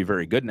chance to be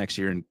very good next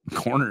year, and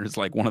corner is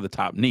like one of the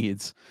top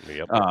needs.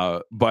 Yep.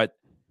 But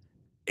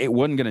it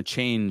wasn't going to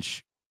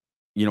change,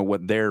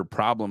 what their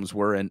problems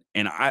were. And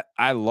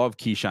I love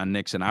Keyshawn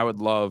Nixon. I would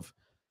love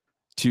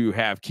to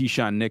have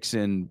Keyshawn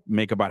Nixon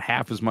make about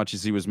half as much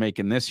as he was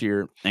making this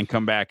year and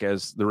come back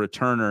as the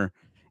returner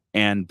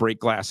and break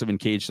glass in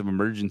case of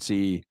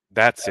emergency.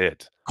 That's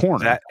it.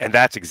 Corner.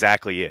 That's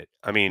exactly it.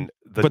 I mean,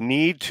 the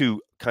need to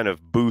kind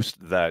of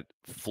boost that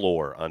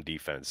floor on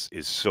defense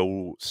is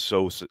so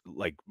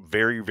like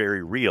very,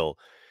 very real.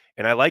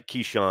 And I like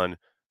Keyshawn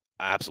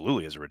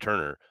absolutely as a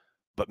returner,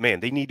 but man,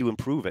 they need to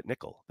improve at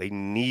nickel.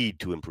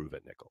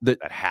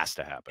 That has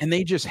to happen. And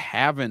they just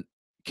haven't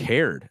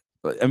cared.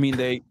 I mean,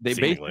 they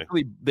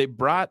basically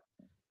brought,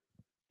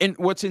 and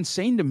what's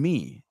insane to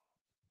me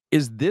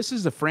is this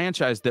is a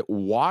franchise that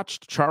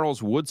watched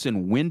Charles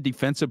Woodson win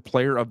Defensive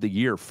Player of the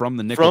Year from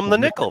the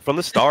nickel. From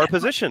the star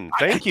position.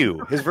 Thank you.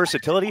 His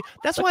versatility.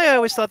 That's why I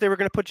always thought they were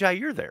going to put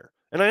Jair there.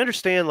 And I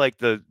understand like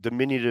the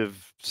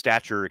diminutive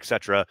stature,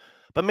 etc.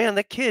 But man,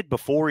 that kid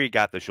before he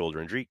got the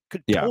shoulder injury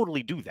could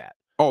totally do that.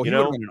 Oh, he would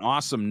have been an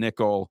awesome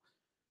nickel.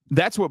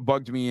 That's what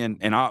bugged me. And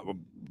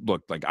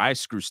look, like I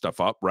screw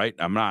stuff up, right?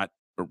 I'm not,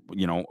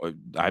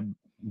 I'd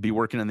be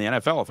working in the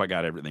NFL if I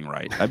got everything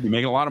right. I'd be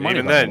making a lot of money.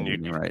 Even then,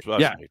 you'd right.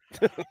 Yeah.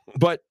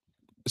 But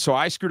so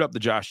I screwed up the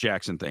Josh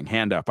Jackson thing.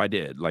 Hand up, I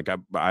did. Like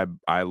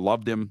I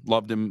loved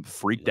him,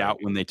 freaked out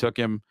when they took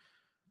him.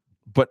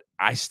 But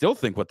I still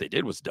think what they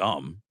did was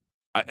dumb.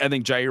 I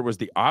think Jair was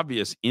the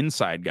obvious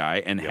inside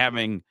guy, and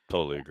having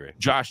totally agree.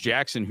 Josh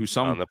Jackson, who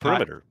some on the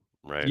perimeter,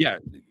 right? Yeah,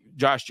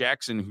 Josh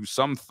Jackson, who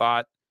some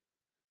thought,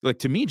 like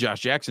to me,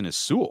 Josh Jackson is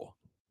Sewell,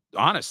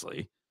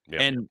 honestly,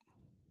 and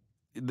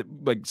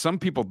like some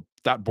people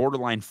thought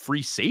borderline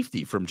free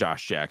safety from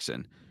Josh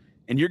Jackson,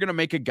 and you're going to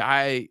make a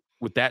guy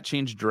with that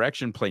change of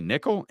direction play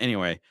nickel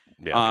anyway.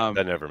 Yeah,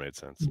 that never made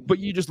sense. But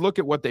you just look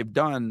at what they've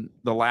done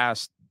the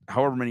last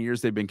however many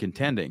years they've been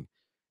contending.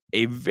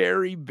 A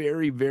very,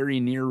 very, very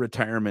near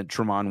retirement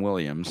Tramon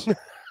Williams,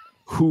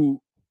 who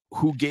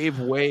gave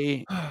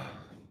way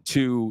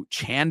to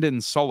Chandon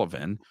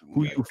Sullivan,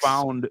 who you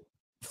found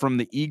from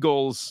the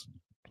Eagles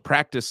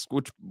practice,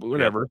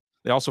 whatever.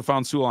 They also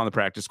found Sewell on the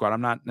practice squad.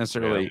 I'm not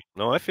necessarily. Yeah.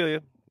 No, I feel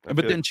you.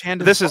 Then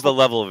Chandon. This is the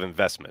level of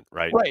investment,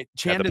 right? Right.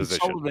 Chandon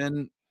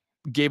Sullivan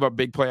gave up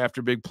big play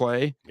after big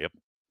play. Yep.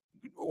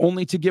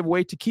 Only to give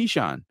way to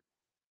Keyshawn,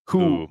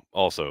 who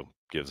also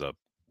gives up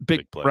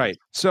big play. Right.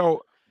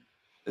 So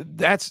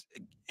that's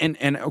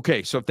and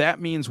okay. So if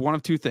that means one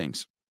of two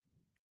things,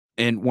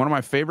 and one of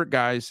my favorite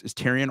guys is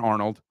Terrion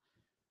Arnold,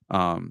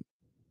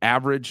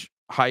 average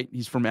height.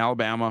 He's from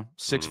Alabama,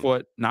 6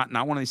 foot, not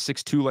one of these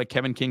 6'2" like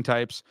Kevin King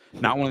types,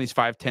 not one of these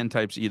 5'10"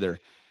 types either.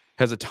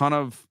 Has a ton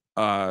of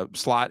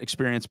slot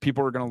experience.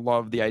 People are going to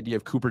love the idea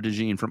of Cooper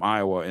DeJean from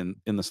Iowa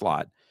in the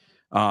slot.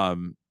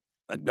 I'm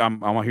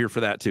here for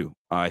that too.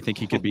 I think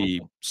he could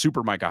be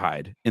super Micah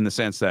Hyde in the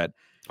sense that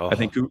I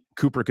think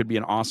Cooper could be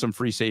an awesome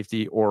free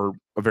safety or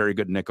a very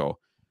good nickel.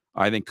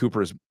 I think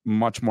Cooper is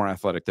much more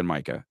athletic than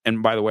Micah.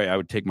 And by the way, I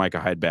would take Micah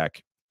Hyde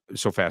back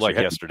so fast. Like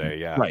yesterday,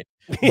 yeah. Right.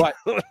 But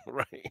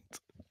right.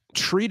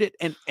 Treat it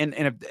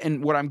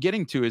and what I'm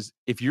getting to is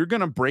if you're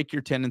going to break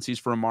your tendencies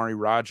for Amari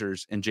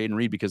Rodgers and Jaden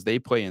Reed because they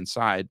play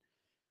inside,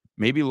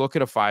 maybe look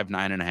at a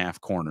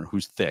 5'9.5" corner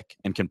who's thick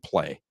and can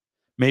play.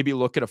 Maybe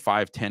look at a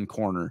 5'10"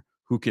 corner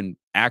who can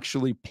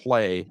actually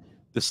play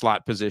the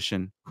slot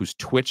position, who's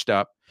twitched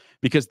up,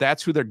 because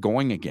that's who they're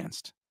going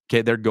against.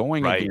 Okay, they're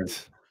going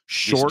against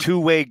short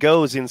two-way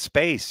goes in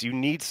space. You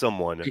need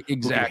someone who can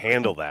exactly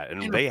handle that,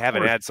 and they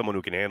haven't had someone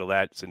who can handle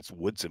that since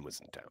Woodson was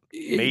in town.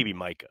 Maybe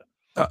Micah.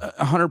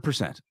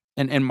 100%.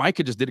 And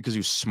Micah just did it because he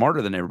was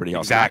smarter than everybody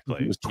else.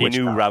 Exactly. He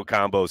knew route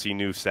combos. He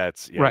knew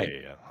sets. Yeah, right.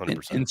 yeah,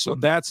 100%. And so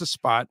that's a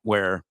spot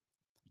where,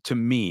 to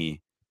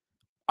me,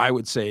 I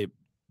would say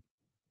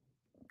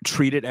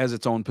treat it as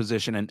its own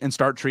position and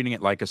start treating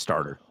it like a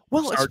starter.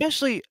 Well,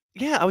 especially,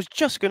 I was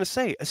just going to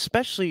say,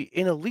 especially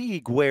in a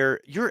league where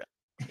you're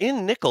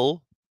in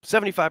nickel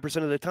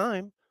 75% of the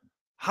time,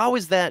 how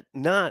is that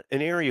not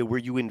an area where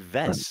you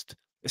invest,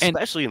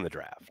 especially in the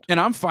draft? And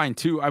I'm fine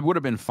too. I would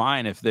have been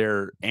fine if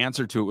their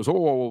answer to it was,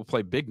 we'll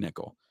play big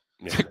nickel.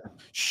 Yeah. Like,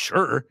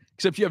 sure,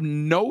 except you have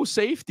no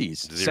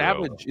safeties. 0.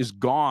 Savage is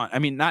gone. I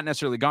mean, not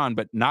necessarily gone,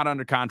 but not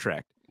under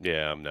contract.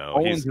 Yeah, no.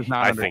 Owens is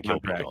not I under think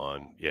contract. He'll be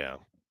gone. Yeah.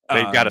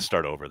 They've got to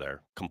start over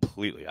there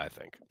completely, I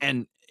think.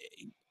 And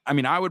I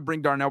mean, I would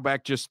bring Darnell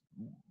back just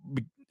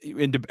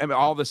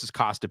all this is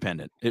cost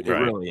dependent. It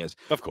really is.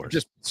 Of course.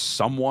 Just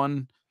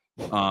someone.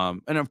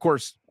 And of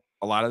course,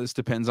 a lot of this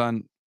depends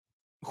on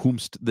whom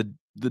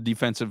the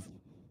defensive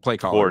play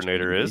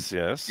coordinator is.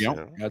 Yes.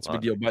 That's a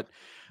big deal. But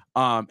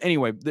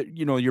anyway,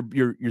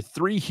 your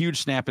three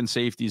huge snapping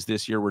safeties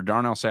this year were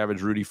Darnell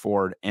Savage, Rudy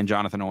Ford, and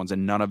Jonathan Owens,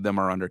 and none of them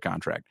are under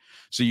contract.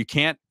 So you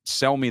can't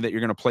sell me that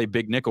you're going to play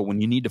big nickel when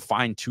you need to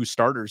find two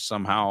starters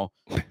somehow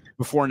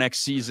before next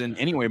season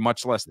anyway,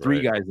 much less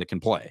three guys that can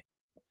play.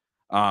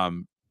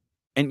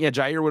 And yeah,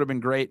 Jair would have been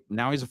great.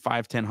 Now he's a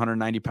 5'10",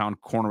 190-pound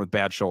corner with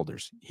bad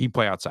shoulders. He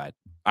play outside.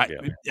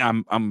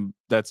 I'm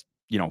that's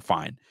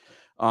fine.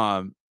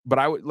 But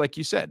I would, like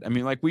you said, I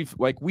mean, like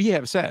we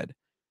have said,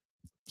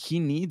 he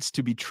needs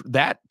to be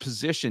that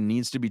position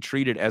needs to be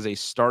treated as a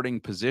starting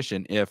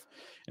position. And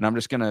I'm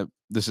just gonna,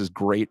 this is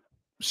great,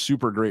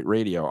 super great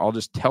radio. I'll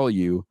just tell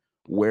you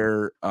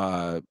where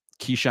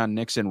Keyshawn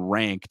Nixon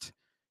ranked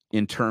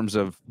in terms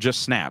of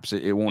just snaps.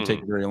 It won't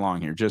take very long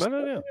here. Just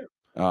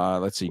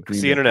let's see.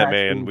 It's the internet,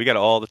 man. We got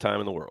all the time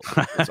in the world.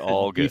 It's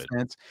all good.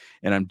 Defense,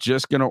 and I'm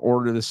just gonna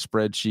order the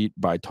spreadsheet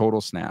by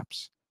total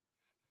snaps.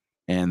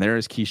 And there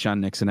is Keyshawn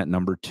Nixon at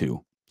number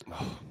 2.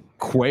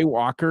 Quay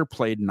Walker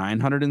played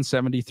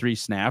 973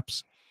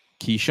 snaps.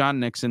 Keyshawn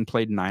Nixon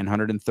played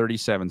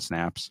 937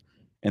 snaps.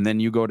 And then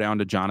you go down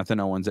to Jonathan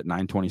Owens at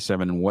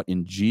 927. And what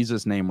in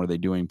Jesus' name were they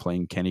doing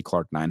playing Kenny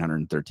Clark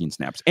 913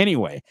 snaps?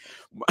 Anyway.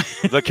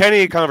 The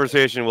Kenny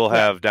conversation we'll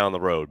have down the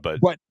road, but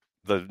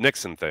the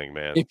Nixon thing,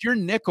 man. If your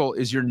nickel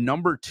is your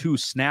number 2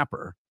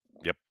 snapper,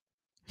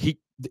 it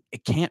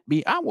can't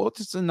be, it's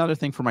just another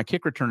thing for my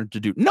kick returner to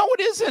do. No,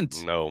 it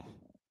isn't. No.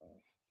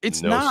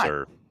 It's not.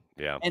 Sir.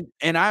 Yeah.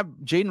 And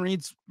Jaden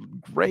Reed's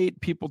great.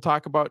 People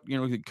talk about,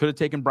 could have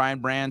taken Brian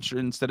Branch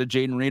instead of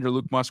Jaden Reed or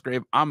Luke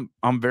Musgrave. I'm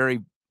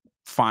very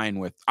fine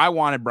with. I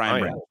wanted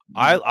Brian Branch.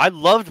 I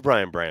loved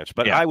Brian Branch,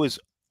 but I was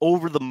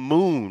over the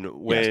moon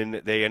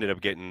when they ended up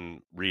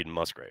getting Reed and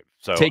Musgrave.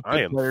 So take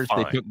I am players,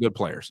 fine. They took good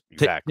players.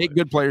 Exactly. Take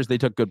good players, they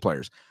took good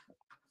players.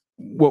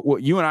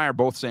 What you and I are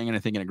both saying, and I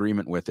think in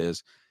agreement with,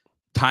 is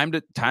time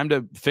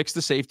to fix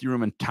the safety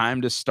room and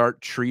time to start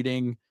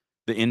treating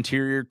the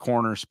interior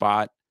corner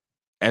spot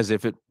as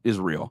if it is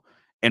real.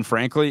 And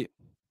frankly,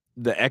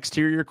 the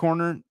exterior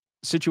corner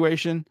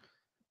situation,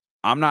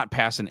 I'm not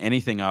passing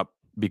anything up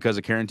because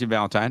of Carrington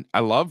Valentine.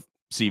 I love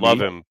CV.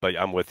 Love him, but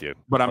I'm with you.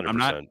 But I'm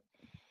not.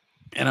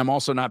 And I'm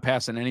also not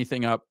passing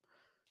anything up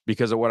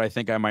because of what I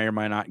think I might or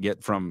might not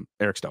get from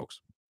Eric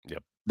Stokes.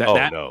 Yep.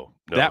 No.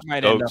 That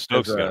might end up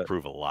Stokes is going to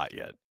prove a lot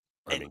yet.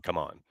 I mean, come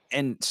on.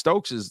 And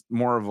Stokes is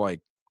more of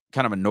like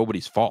kind of a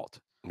nobody's fault.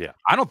 Yeah.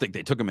 I don't think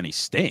they took him and he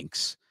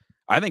stinks.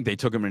 I think they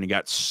took him and he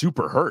got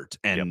super hurt,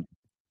 and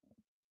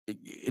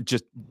it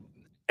just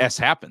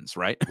happens,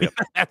 right? Yep.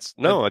 That's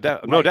no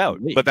doubt.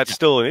 But that's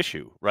still an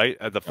issue, right?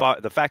 The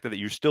fact that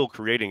you're still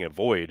creating a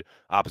void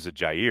opposite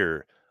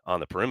Jair on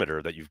the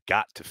perimeter that you've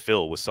got to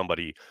fill with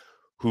somebody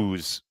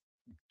who's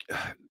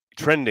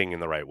trending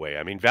in the right way.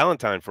 I mean,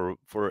 Valentine,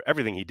 for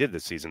everything he did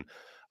this season,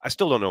 I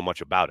still don't know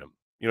much about him.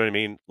 You know what I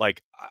mean?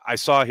 Like, I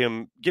saw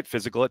him get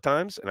physical at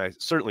times, and I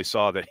certainly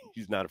saw that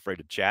he's not afraid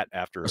to chat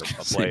after a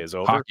play is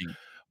over.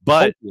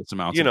 But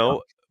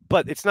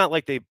but it's not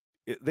like they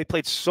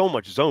played so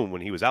much zone when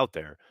he was out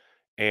there,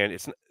 and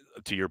it's,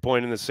 to your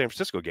point, in the San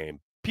Francisco game,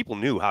 people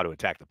knew how to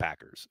attack the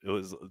Packers. It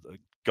was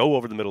go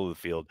over the middle of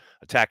the field,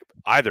 attack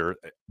either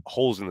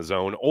holes in the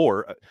zone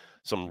or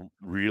some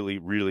really,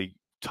 really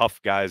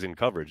tough guys in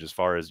coverage as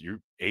far as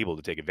you're able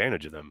to take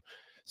advantage of them.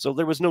 So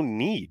there was no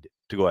need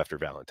to go after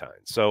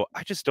Valentine. So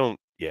I just don't.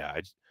 Yeah,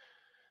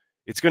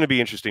 it's going to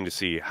be interesting to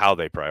see how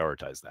they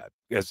prioritize that,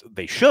 as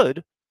they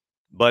should,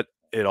 but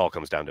it all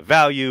comes down to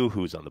value,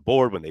 who's on the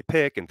board when they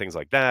pick, and things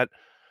like that.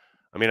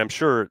 I mean, I'm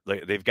sure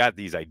they've got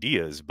these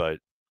ideas, but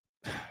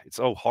it's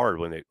so hard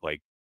when it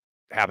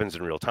happens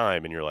in real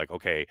time, and you're like,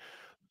 okay,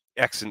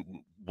 X and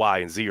Y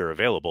and Z are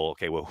available.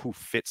 Okay, well, who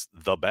fits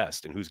the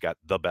best and who's got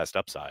the best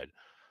upside?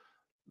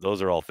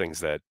 Those are all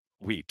things that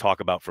we talk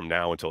about from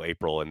now until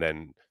April, and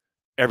then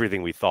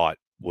everything we thought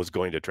was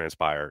going to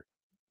transpire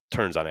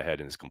turns on a head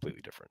and is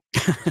completely different.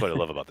 That's what I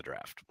love about the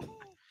draft.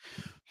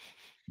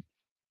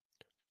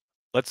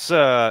 Let's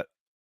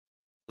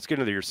get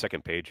into your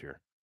second page here.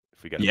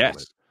 If we got a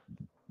moment.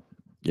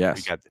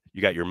 Yes.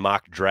 You got your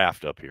mock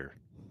draft up here.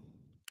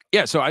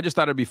 Yeah, so I just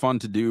thought it'd be fun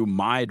to do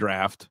my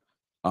draft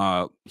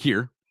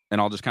here, and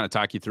I'll just kind of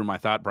talk you through my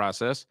thought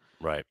process.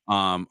 Right.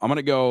 I'm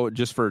gonna go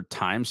just for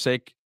time's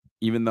sake,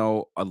 even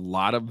though a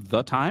lot of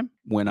the time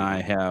when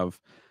I have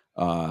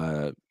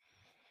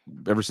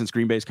ever since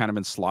Green Bay's kind of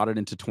been slotted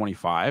into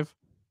 25,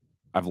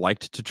 I've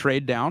liked to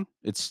trade down.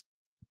 It's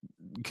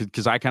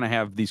because I kind of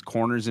have these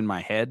corners in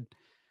my head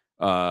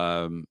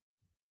that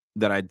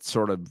I'd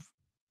sort of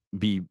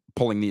be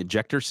pulling the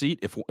ejector seat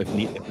if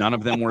none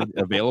of them were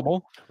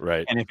available.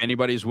 Right. And if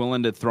anybody's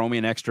willing to throw me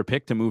an extra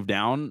pick to move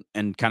down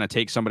and kind of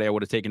take somebody I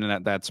would have taken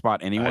in that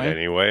spot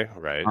anyway.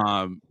 Right.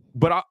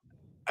 But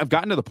I've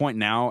gotten to the point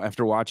now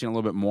after watching a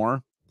little bit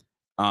more.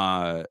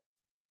 I'm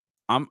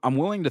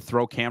willing to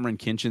throw Cameron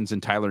Kinchens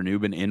and Tyler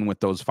Nubin in with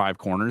those 5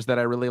 corners that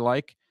I really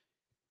like.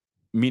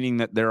 Meaning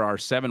that there are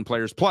 7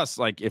 players plus,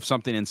 like if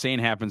something insane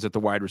happens at the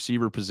wide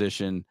receiver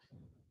position,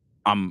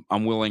 I'm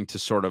willing to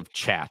sort of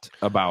chat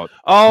about.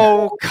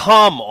 Oh,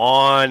 come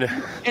on!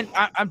 And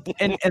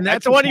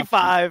that's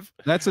 25.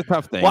 That's a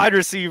tough thing. Wide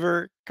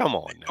receiver, come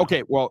on. Now.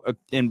 Okay, well,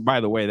 and by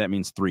the way, that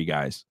means 3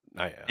 guys,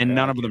 and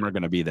none of them are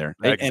going to be there.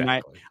 Exactly.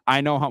 And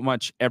I know how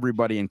much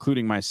everybody,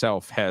 including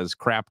myself, has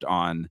crapped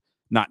on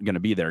not going to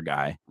be their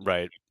guy.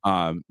 Right.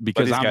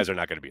 Because these guys are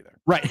not going to be there.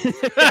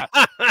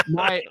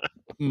 Right.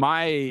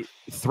 My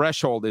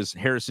threshold is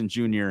Harrison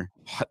Jr.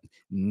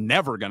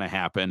 Never going to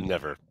happen.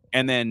 Never.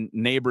 And then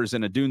Neighbors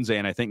and Adunze,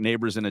 and I think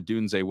Neighbors and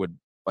Adunze would,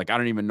 like, I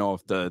don't even know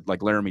if the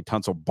Laramie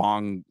Tunsil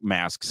bong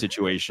mask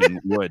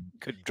situation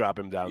could drop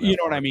him down. You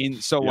know what I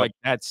mean? So like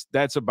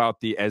that's about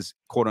the as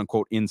quote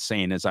unquote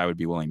insane as I would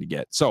be willing to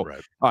get. So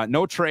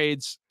no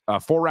trades,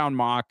 4-round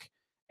mock,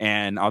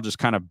 and I'll just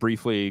kind of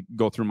briefly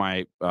go through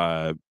my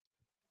thought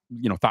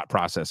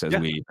process as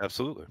we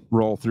absolutely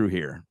roll through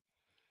here.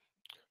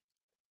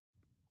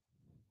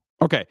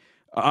 Okay.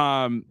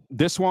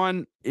 This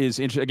one is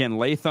interesting. Again,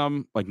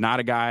 Latham, like not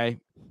a guy.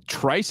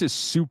 Trice is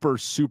super,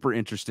 super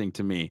interesting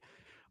to me.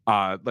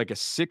 Like a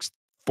 6'4",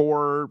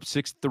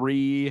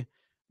 6'3",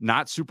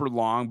 not super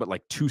long, but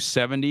like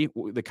 270,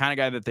 the kind of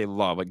guy that they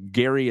love. Like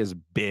Gary is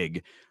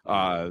big.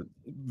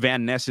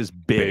 Van Ness is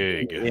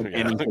big.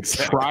 And he's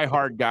a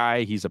try-hard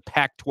guy. He's a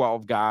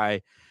Pac-12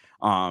 guy.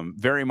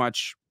 Very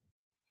much,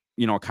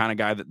 kind of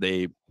guy that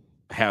they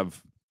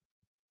have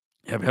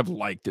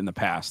liked in the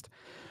past.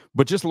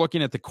 But just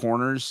looking at the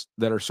corners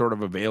that are sort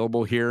of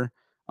available here,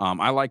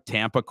 I like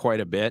Tampa quite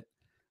a bit,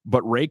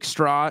 but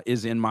Rakestraw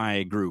is in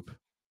my group.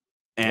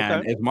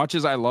 And as much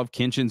as I love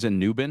Kinchens and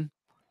Nubin,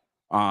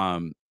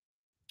 I'm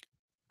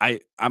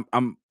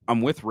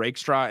with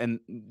Rakestraw, and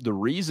the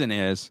reason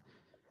is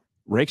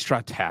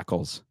Rakestraw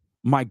tackles.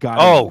 My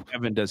God,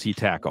 heaven does he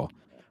tackle?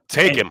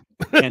 Take him.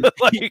 And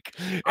like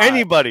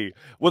anybody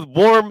with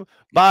warm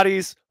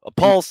bodies, a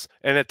pulse,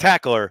 and a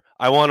tackler,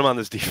 I want him on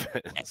this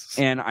defense.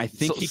 And I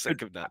think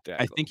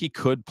he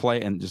could play.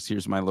 And just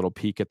here's my little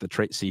peek at the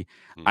trade. See,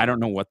 I don't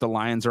know what the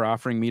Lions are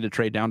offering me to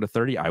trade down to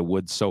 30. I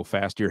would so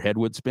fast your head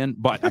would spin,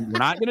 but I'm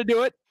not going to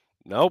do it.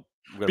 Nope.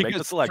 I'm going to make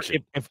the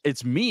selection. If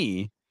it's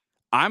me,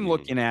 I'm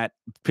looking at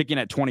picking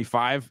at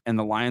 25, and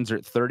the Lions are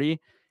at 30,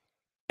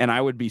 and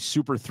I would be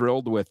super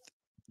thrilled with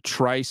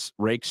Trice,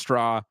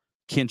 Rakestraw,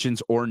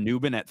 Kinchens, or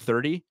Nubin at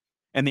 30,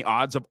 and the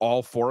odds of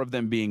all 4 of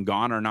them being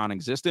gone are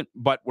non-existent.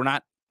 But we're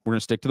going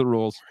to stick to the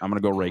rules. I'm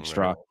going to go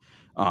Rakestraw,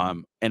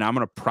 and I'm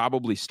going to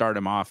probably start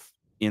him off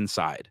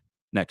inside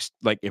next.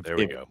 Like I'm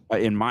going to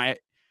put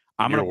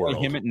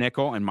him at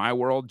nickel. In my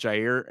world,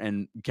 Jair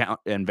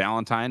and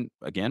Valentine,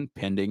 again,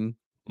 pending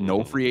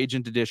no free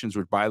agent additions,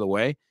 which, by the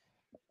way,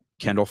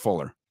 Kendall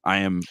Fuller. I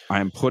am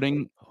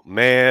putting.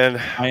 Man,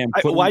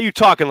 why are you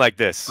talking like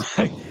this?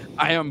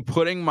 I am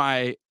putting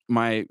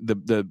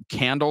the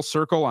candle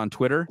circle on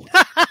Twitter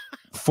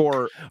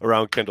for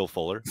around Kendall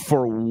Fuller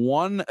for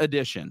one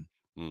addition.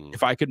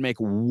 If I could make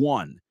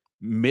one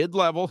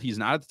mid-level, he's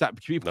not at the top.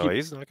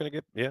 He's not going to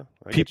get. Yeah,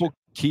 people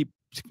keep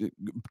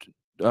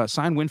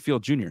sign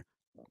Winfield Jr. Yeah,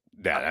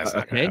 that's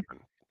not going to happen.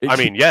 I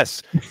mean,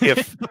 yes,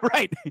 if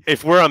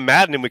if we're on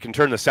Madden and we can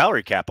turn the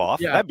salary cap off,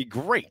 that'd be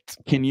great.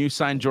 Can you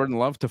sign Jordan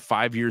Love to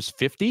 5 years,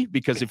 50?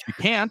 Because if you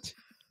can't,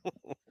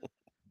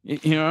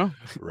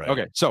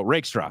 Okay, so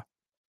Rakestraw.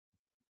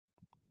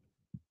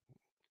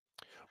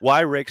 Why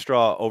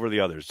Rakestraw over the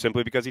others?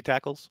 Simply because he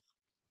tackles?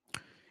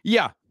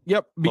 Yeah.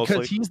 Yep.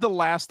 Because he's the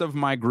last of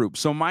my group.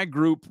 So my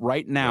group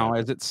right now,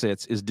 as it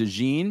sits, is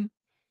DeJean,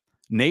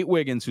 Nate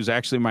Wiggins, who's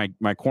actually my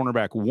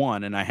cornerback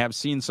 1, and I have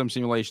seen some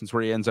simulations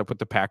where he ends up with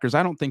the Packers.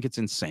 I don't think it's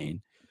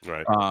insane.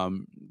 Right.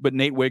 But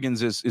Nate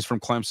Wiggins is from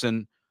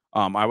Clemson.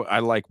 I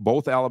like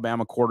both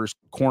Alabama corners,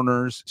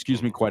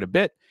 quite a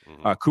bit.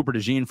 Cooper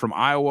DeJean from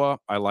Iowa,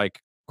 I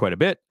like quite a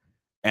bit.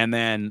 And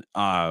then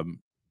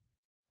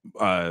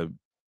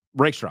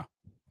Rakestraw.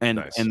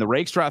 And the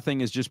Rakestraw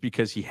thing is just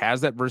because he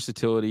has that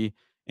versatility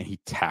and he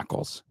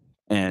tackles.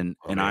 And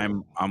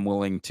I'm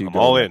willing to go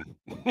all in.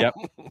 Yep.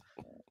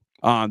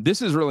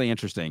 This is really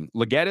interesting.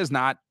 Legette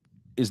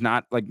is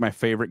not like my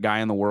favorite guy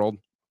in the world.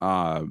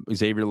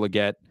 Xavier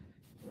Legette.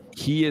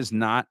 He is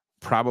not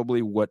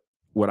probably what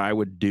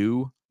would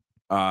do,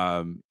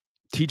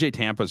 TJ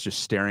Tampa's just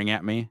staring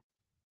at me.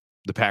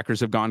 The Packers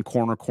have gone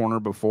corner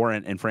before,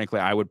 and frankly,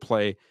 I would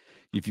play.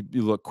 If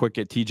you look quick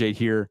at TJ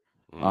here,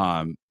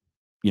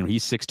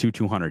 he's 6'2",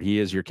 200. He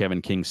is your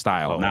Kevin King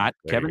style, not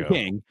Kevin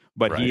King,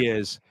 but he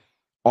is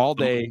all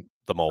day.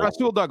 The mole.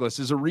 Rasul Douglas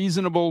is a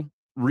reasonable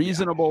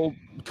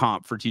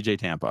comp for TJ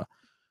Tampa.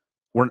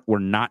 We're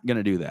not going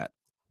to do that.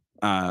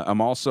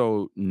 I'm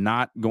also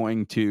not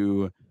going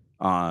to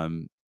go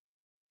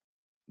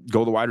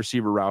the wide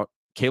receiver route.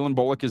 Kalen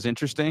Bullock is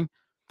interesting.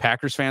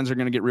 Packers fans are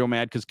going to get real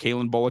mad because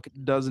Kalen Bullock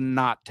does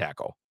not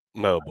tackle.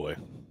 No, boy.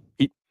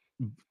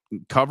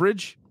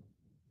 Coverage,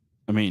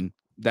 I mean,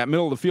 that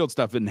middle of the field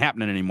stuff isn't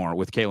happening anymore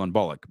with Kalen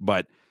Bullock.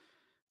 But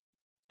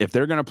if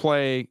they're going to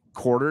play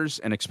quarters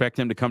and expect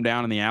him to come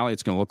down in the alley,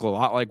 it's going to look a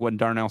lot like when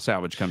Darnell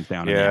Savage comes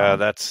down.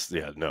 Yeah,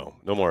 no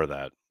more of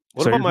that.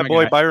 What about my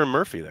boy Byron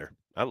Murphy there?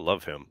 I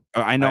love him.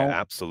 I know. I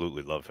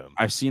absolutely love him.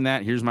 I've seen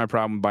that. Here's my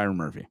problem with Byron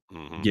Murphy.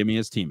 Give me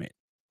his teammate.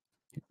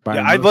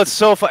 That's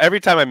so fun.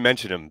 Every time I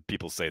mention him,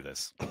 people say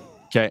this.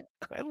 Okay.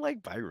 I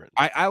like Byron.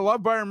 I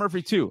love Byron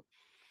Murphy too.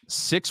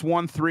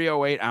 6'1",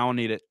 308. I don't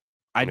need it.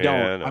 I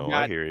don't.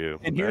 I hear you.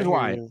 And here's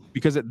why.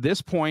 Because at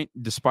this point,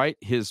 despite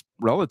his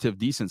relative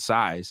decent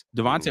size,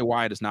 Devontae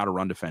Wyatt is not a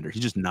run defender.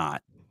 He's just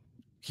not.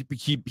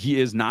 He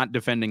is not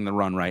defending the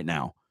run right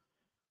now.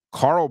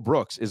 Carl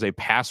Brooks is a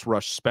pass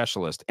rush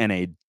specialist and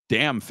a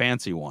damn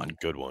fancy one.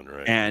 Good one,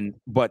 right?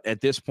 But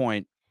at this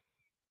point,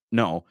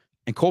 no.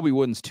 And Colby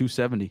Wooden's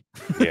 270.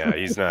 Yeah,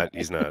 he's not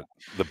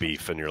the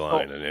beef in your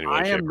line in any way.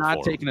 I am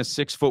not taking a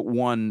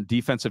 6'1"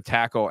 defensive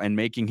tackle and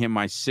making him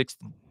my sixth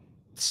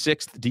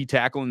D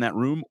tackle in that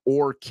room,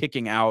 or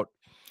kicking out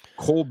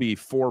Colby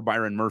for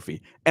Byron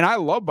Murphy. And I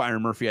love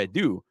Byron Murphy, I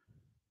do.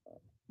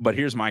 But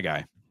here's my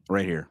guy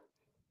right here.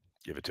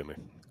 Give it to me.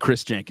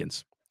 Chris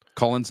Jenkins,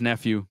 Cullen's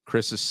nephew,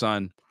 Chris's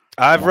son.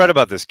 I've read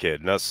about this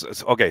kid. Now,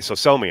 okay, so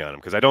sell me on him,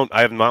 because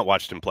I have not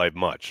watched him play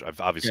much. I've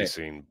obviously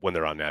seen when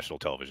they're on national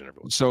television.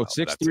 So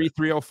 6'3",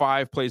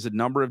 305, plays a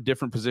number of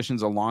different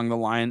positions along the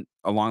line.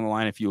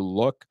 If you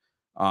look,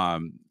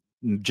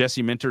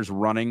 Jesse Minter's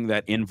running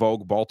that in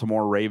vogue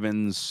Baltimore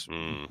Ravens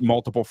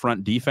multiple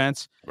front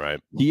defense. Right.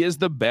 He is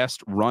the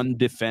best run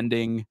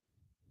defending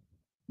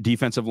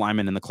defensive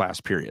lineman in the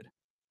class, period.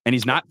 And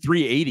he's not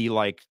 380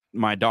 like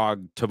my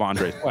dog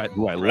Tavondre Sweat,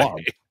 who I love.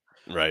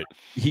 Right.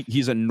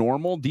 He's a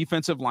normal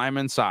defensive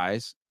lineman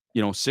size,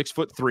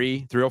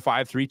 6'3",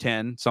 305,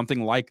 310,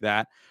 something like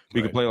that.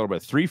 He can play a little bit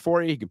of 3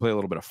 for you. He can play a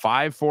little bit of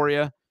 5 for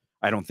you.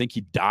 I don't think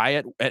he'd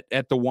die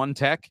at the one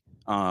tech.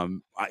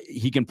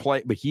 He can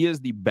play, but he is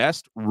the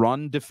best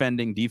run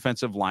defending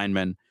defensive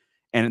lineman,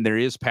 and there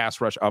is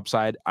pass rush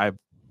upside.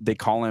 They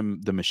call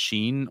him the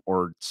Machine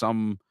or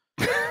some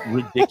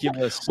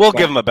ridiculous. We'll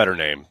give him a better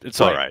name. It's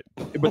all right.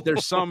 But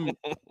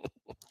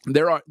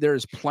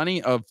there's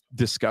plenty of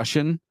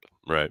discussion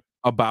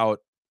about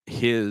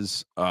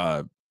his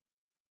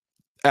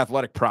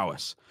athletic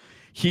prowess.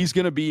 He's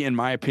going to be, in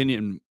my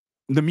opinion,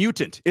 the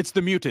mutant. It's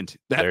the mutant.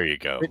 There you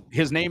go.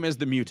 His name is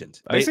the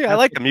mutant. I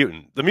like the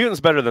mutant. The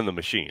mutant's better than the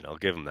Machine. I'll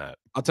give him that.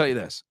 I'll tell you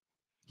this.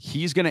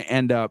 He's going to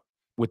end up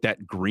with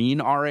that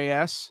green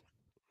RAS,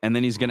 and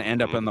then he's going to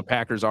end up on the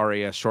Packers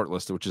RAS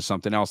shortlist, which is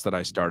something else that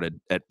I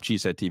started at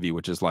Cheesehead TV,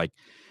 which is like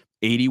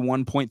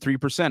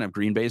 81.3% of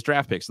Green Bay's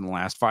draft picks in the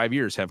last 5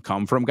 years have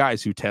come from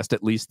guys who test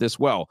at least this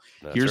well.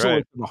 Here's a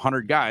list of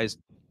 100 guys,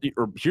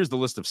 or here's the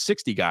list of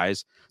 60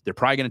 guys. They're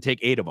probably going to take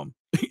 8 of them.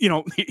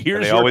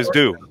 They always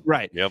do.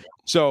 Right. Yep.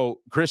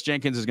 So Chris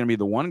Jenkins is going to be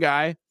the one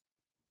guy,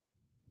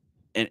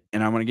 and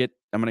I'm going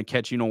to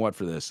catch what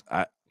for this.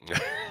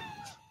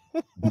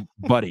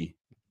 Buddy,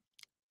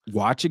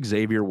 watch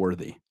Xavier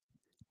Worthy.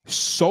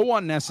 So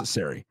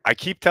unnecessary. I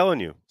keep telling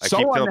you.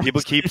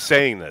 People keep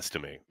saying this to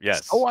me.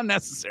 Yes. So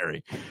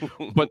unnecessary.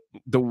 But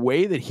the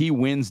way that he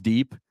wins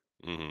deep,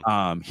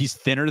 he's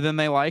thinner than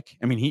they like.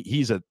 I mean,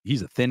 he's a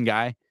thin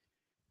guy.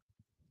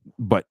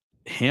 But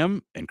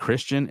him and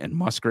Christian and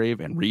Musgrave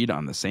and Reed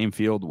on the same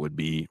field would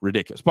be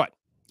ridiculous. But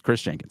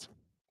Chris Jenkins.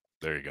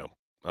 There you go.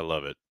 I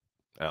love it.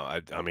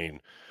 I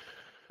mean,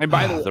 and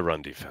by the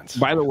run defense.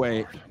 By the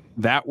way,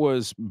 that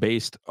was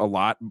based a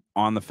lot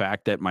on the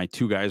fact that my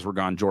 2 guys were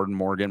gone. Jordan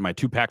Morgan, my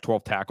 2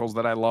 Pac-12 tackles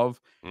that I love,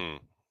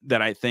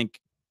 that I think.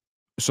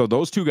 So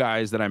those 2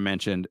 guys that I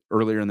mentioned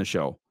earlier in the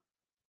show,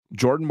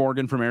 Jordan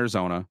Morgan from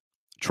Arizona,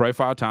 Troy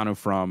Fautanu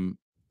from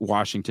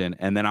Washington,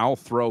 and then I'll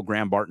throw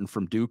Graham Barton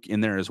from Duke in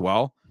there as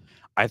well.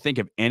 I think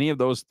if any of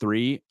those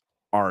 3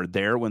 are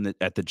there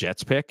at the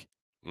Jets pick,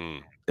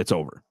 it's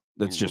over.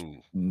 That's just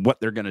what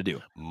they're going to do.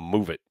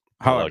 Move it.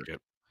 However, I like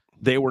it.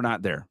 They were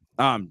not there.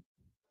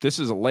 This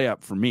is a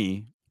layup for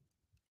me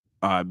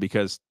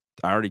because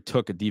I already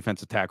took a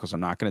defensive tackle, so I'm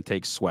not going to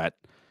take Sweat.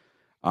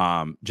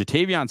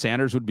 Jatavion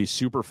Sanders would be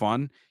super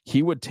fun.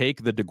 He would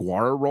take the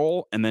DeGuara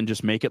role and then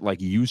just make it like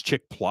Juszczyk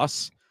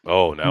plus.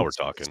 Oh, now we're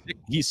talking.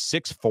 He's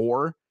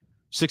 6'4",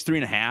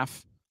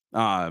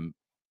 6'3.5",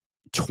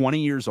 20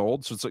 years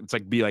old. So it's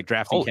like be like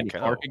drafting Kenny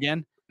Clark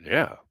again.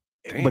 Yeah.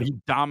 Damn. But he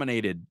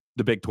dominated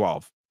the Big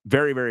 12.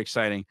 Very, very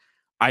exciting.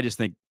 I just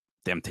think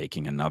them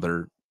taking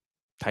another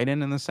tight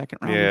end in the second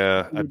round.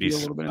 Yeah, would be a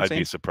little bit I'd be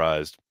insane.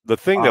 surprised. The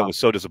thing that was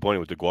so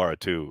disappointing with DeGuara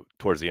too,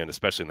 towards the end,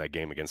 especially in that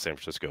game against San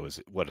Francisco, is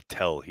what a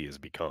tell he has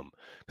become.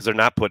 Because they're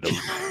not putting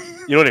him,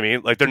 you know what I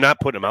mean? Like they're not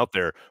putting him out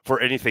there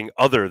for anything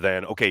other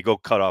than okay, go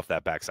cut off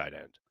that backside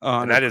end,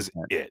 and that is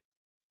 100%. it.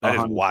 That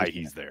is why 100%.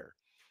 he's there.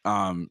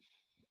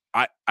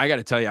 I got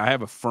to tell you, I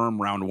have a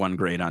firm round 1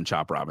 grade on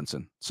Chop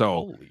Robinson. So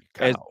Holy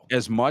cow!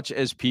 as much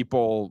as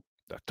people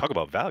Talk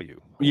about value.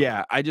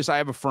 Yeah, I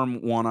have a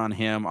firm 1 on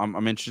him. I'm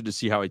interested to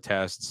see how he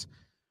tests.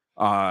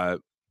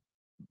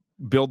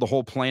 Build the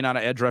whole plane out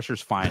of edge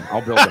rushers. Fine,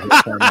 I'll build the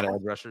whole plane out of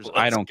edge rushers.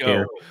 I don't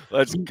care.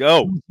 Let's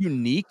go.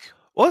 Unique.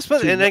 Well,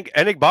 especially and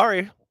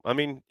Enagbari. I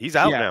mean, he's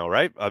out now,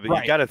 right? I mean,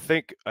 right. You got to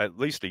think at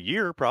least a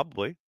year,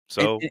 probably.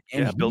 So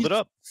and build it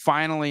up.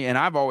 Finally, and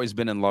I've always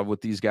been in love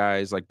with these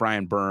guys like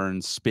Brian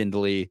Burns,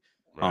 Spindley.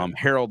 Right.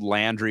 Harold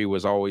Landry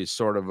was always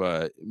sort of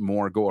a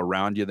more go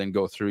around you than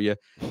go through you.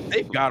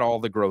 They've got all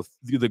the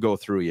go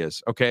through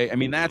yous. Okay. I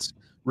mean, that's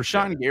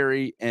Rashawn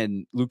Gary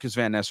and Lucas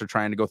Van Ness are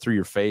trying to go through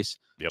your face.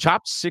 Yep.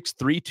 Chop's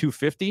 6'3",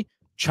 250.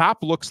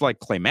 Chop looks like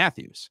Clay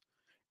Matthews.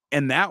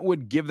 And that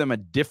would give them a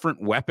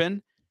different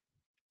weapon.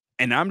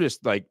 And I'm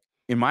just like,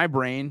 in my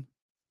brain,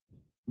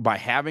 by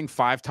having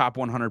 5 top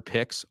 100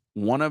 picks,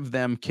 one of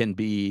them can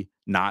be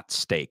not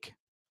steak.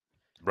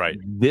 Right.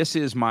 This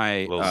is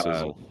my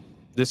sizzle.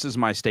 This is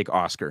my steak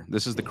Oscar.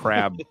 This is the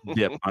crab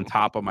dip on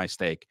top of my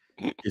steak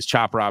is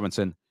Chop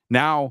Robinson.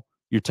 Now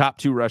your top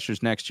 2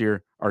 rushers next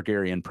year are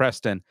Gary and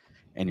Preston,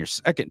 and your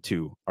second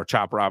 2 are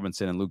Chop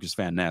Robinson and Lucas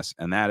Van Ness.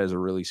 And that is a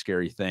really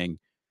scary thing.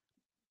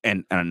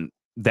 And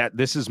that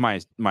this is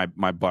my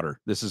butter.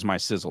 This is my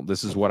sizzle.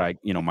 This is what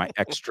my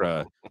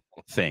extra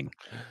thing.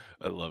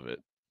 I love it.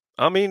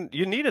 I mean,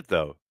 you need it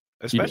though,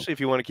 especially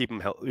if you want to keep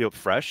them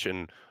fresh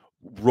and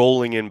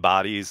rolling in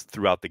bodies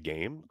throughout the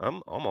game.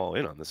 I'm all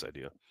in on this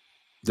idea.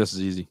 This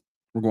is easy.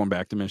 We're going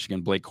back to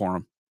Michigan. Blake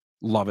Corum.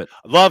 Love it.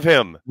 Love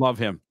him. Love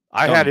him.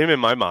 I had him in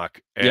my mock,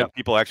 and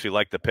people actually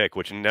like the pick,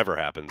 which never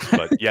happens.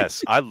 But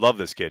yes, I love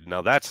this kid.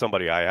 Now, that's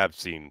somebody I have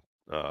seen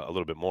a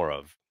little bit more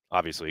of,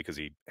 obviously, because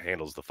he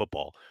handles the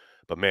football.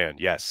 But, man,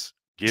 yes,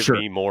 give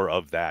me more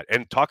of that.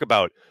 And talk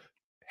about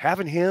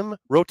having him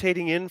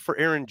rotating in for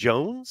Aaron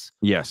Jones.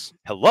 Yes.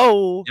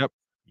 Hello. Yep.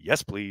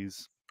 Yes,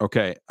 please.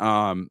 Okay.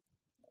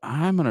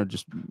 I'm going to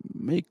just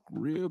make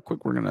real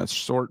quick. We're going to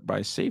sort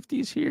by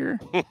safeties here.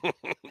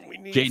 We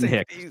need Jaden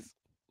Hicks.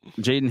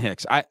 Jaden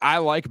Hicks. I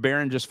like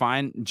Barron just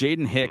fine.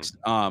 Jaden Hicks.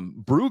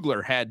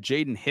 Brugler had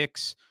Jaden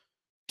Hicks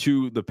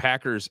to the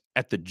Packers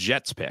at the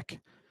Jets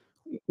pick,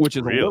 which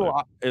is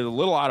a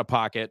little out of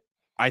pocket,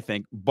 I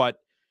think. But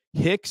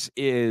Hicks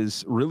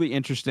is really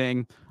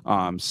interesting.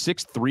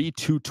 6'3",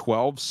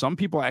 212. Some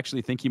people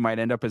actually think he might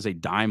end up as a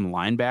dime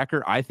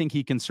linebacker. I think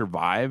he can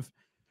survive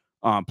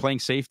playing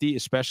safety,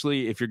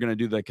 especially if you're going to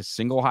do like a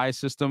single high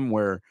system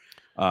where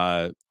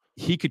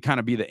he could kind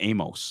of be the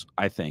Amos,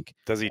 I think.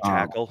 Does he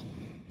tackle?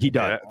 He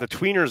does. The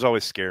tweeners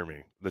always scare me.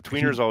 The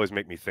tweeners always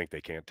make me think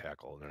they can't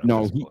tackle. They're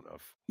not physical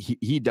enough.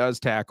 He does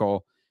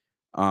tackle.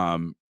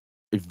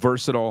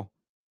 Versatile.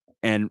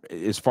 And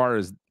as far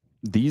as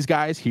these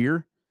guys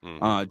here,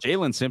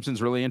 Jalen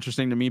Simpson's really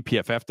interesting to me.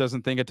 PFF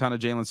doesn't think a ton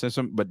of Jalen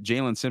Simpson, but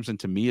Jalen Simpson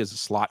to me is a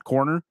slot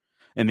corner.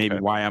 And maybe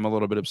why I'm a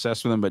little bit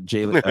obsessed with him, but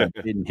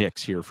Jaden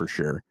Hicks here for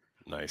sure.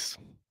 Nice.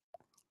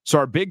 So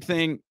our big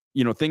thing,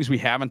 things we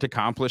haven't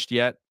accomplished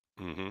yet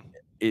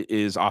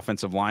is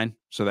offensive line.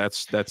 So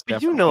that's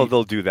definitely.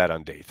 They'll do that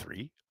on day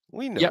 3.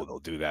 We know they'll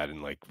do that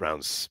in like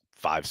rounds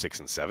 5,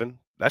 6, and 7.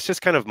 That's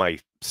just kind of my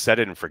set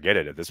it and forget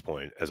it at this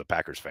point as a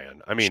Packers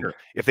fan. I mean,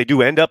 if they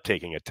do end up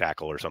taking a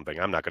tackle or something,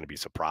 I'm not going to be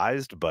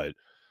surprised. But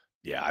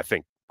yeah, I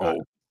think.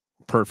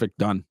 Perfect.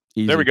 Done.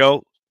 Easy. There we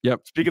go.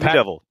 Yep. Speak of the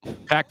devil.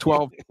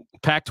 Pac-12,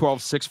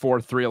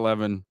 6'4",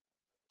 311.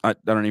 I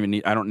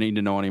don't need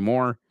to know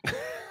anymore.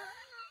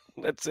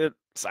 That's it.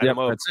 Sign them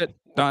up. That's it.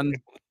 Done.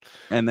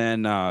 And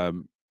then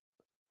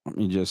let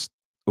me just.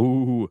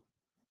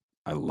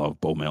 I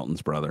love Bo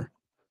Melton's brother.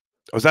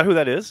 Oh, is that who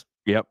that is?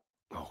 Yep.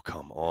 Oh,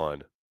 come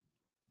on.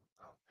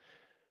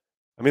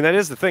 I mean, that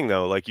is the thing,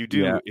 though. Like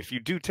if you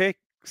do take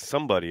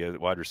somebody as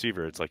wide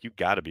receiver, it's like you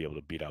got to be able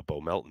to beat out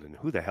Bo Melton. And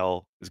who the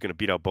hell is going to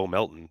beat out Bo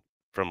Melton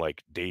from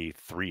like day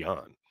 3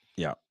 on?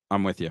 Yeah,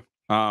 I'm with you.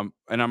 And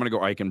I'm going to go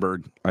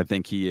Eichenberg. I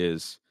think he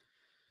is,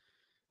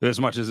 as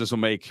much as this will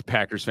make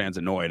Packers fans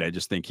annoyed, I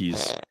just think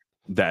he's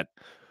that,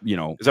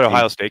 Is that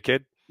Ohio State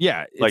kid?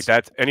 Yeah. Like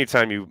that's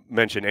anytime you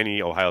mention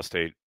any Ohio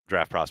State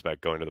draft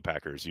prospect going to the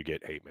Packers, you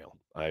get hate mail.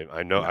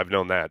 I know. I've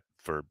known that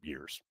for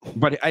years.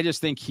 But I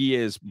just think he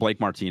is Blake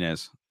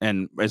Martinez.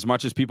 And as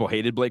much as people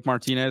hated Blake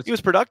Martinez, he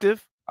was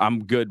productive.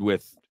 I'm good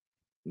with.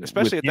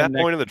 Especially at that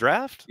point in the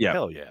draft? Yeah.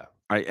 Hell yeah.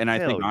 I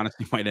think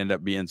honestly might end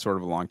up being sort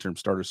of a long-term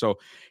starter. So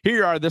here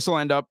you are. This will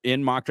end up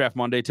in Mock Draft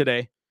Monday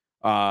today.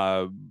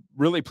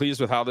 Really pleased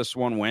with how this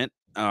one went.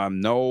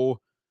 No,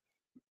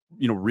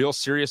 real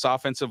serious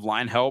offensive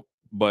line help,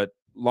 but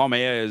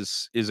Laumea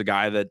is a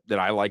guy that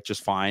I like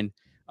just fine.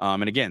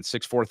 And again,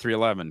 6'4",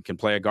 311, can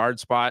play a guard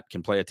spot,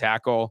 can play a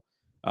tackle.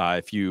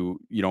 If you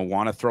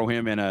want to throw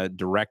him in a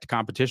direct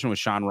competition with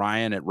Sean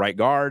Ryan at right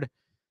guard,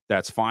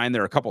 that's fine.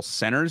 There are a couple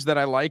centers that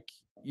I like,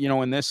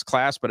 in this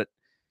class, but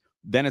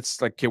then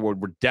it's like, okay, we're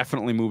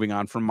definitely moving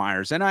on from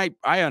Myers. And I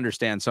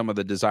understand some of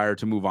the desire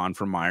to move on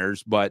from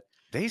Myers, but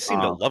they seem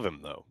to love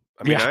him, though.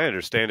 I mean, yeah. I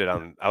understand it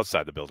on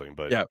outside the building,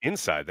 but Yeah.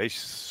 inside they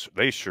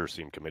sure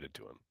seem committed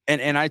to him.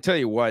 And I tell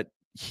you what,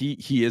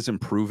 he is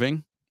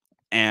improving.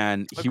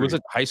 And he was a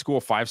high school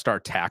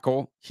 5-star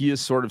tackle. He is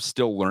sort of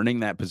still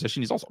learning that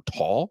position. He's also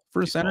tall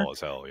for a center. Tall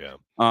as hell, yeah.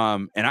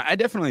 And I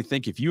definitely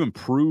think if you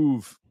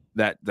improve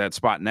that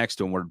spot next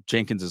to him, where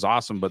Jenkins is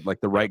awesome, but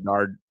like the right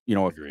guard,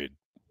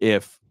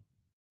 if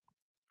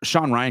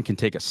Sean Ryan can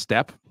take a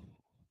step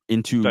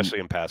into, especially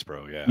in pass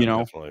pro, yeah,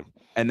 definitely.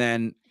 And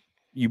then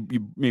you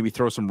maybe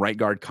throw some right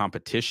guard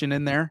competition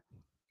in there.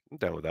 I'm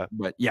down with that.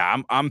 But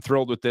yeah, I'm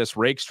thrilled with this.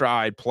 Rakestraw,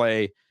 I'd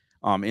play.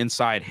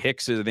 Inside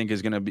Hicks, I think,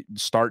 is going to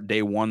start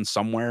day one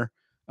somewhere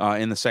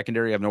in the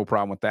secondary. I have no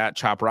problem with that.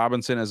 Chop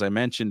Robinson, as I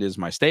mentioned, is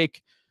my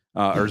steak,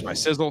 or is my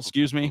sizzle,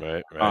 excuse me.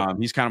 Right.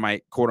 He's kind of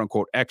my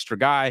quote-unquote extra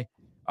guy.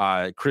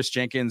 Chris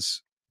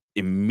Jenkins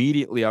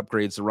immediately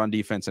upgrades the run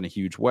defense in a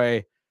huge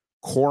way.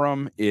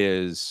 Corum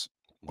is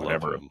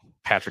whatever.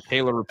 Patrick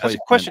Taylor replaced.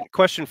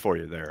 Question for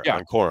you there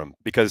on Corum,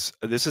 because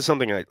this is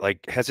something I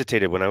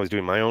hesitated when I was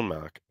doing my own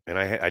mock, and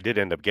I did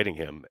end up getting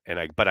him,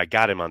 but I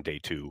got him on day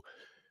 2.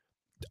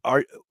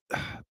 Do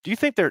you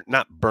think they're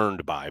not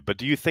burned by, but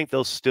do you think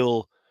they'll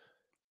still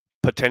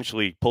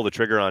potentially pull the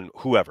trigger on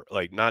whoever,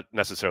 like not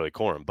necessarily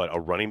Corum, but a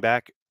running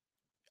back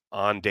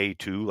on day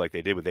 2, like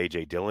they did with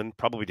AJ Dillon?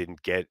 Probably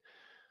didn't get,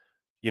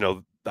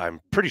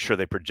 I'm pretty sure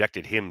they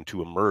projected him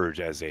to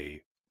emerge as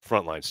a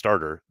frontline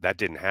starter. That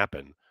didn't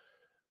happen.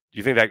 Do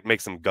you think that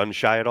makes them gun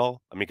shy at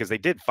all? I mean, because they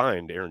did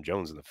find Aaron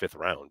Jones in the 5th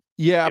round.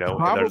 Yeah,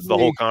 probably. And there's the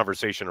whole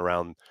conversation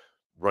around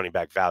running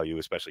back value,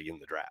 especially in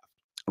the draft.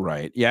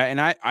 Right. Yeah.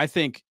 And I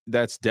think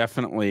that's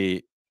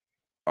definitely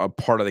a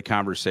part of the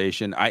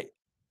conversation.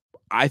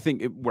 I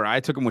think where I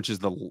took him, which is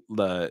the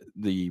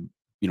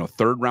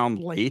 3rd round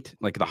late,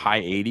 like the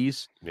high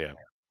 80s. Yeah.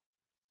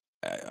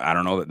 I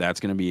don't know that's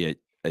going to be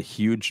a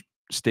huge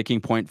sticking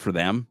point for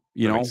them.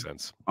 That makes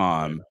sense.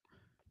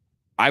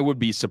 I would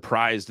be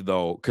surprised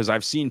though, because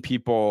I've seen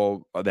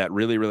people that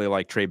really, really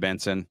like Trey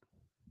Benson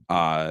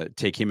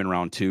take him in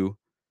round 2.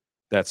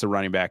 That's a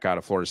running back out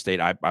of Florida State.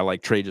 I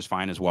like Trey just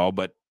fine as well,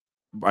 but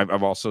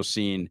I've also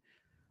seen,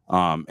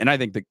 and I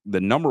think the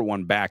number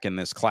one back in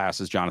this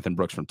class is Jonathan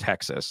Brooks from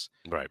Texas.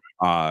 Right.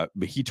 But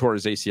he tore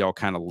his ACL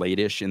kind of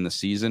late-ish in the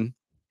season.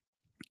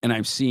 And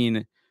I've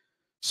seen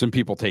some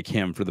people take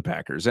him for the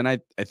Packers. And I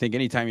think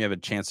anytime you have a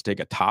chance to take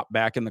a top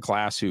back in the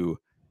class who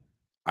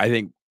I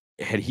think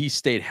had he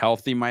stayed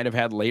healthy might have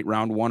had late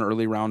round 1,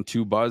 early round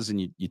 2 buzz, and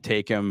you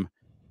take him,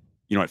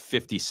 at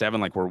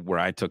 57, like where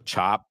I took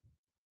Chop,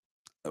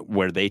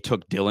 where they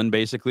took Dillon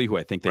basically, who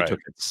I think they took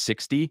at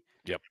 60.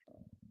 Yep.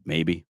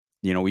 Maybe,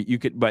 you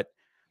could, but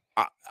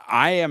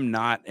I am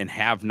not and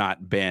have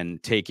not been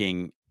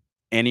taking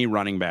any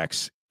running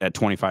backs at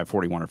 25,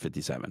 41, or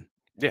 57.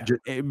 Yeah.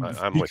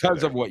 I'm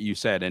because of what you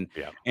said. And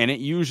it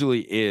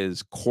usually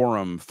is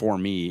Corum for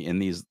me in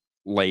these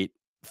late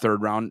 3rd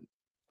round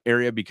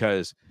area,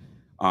 because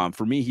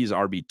for me, he's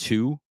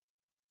RB2,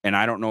 and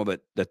I don't know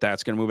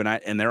that's going to move.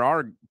 And there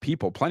are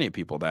plenty of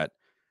people that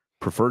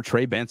prefer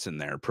Trey Benson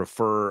there,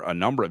 prefer a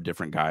number of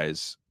different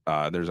guys.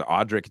 There's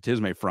Audric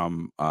Tisme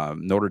from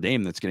Notre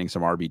Dame that's getting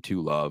some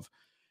RB2 love.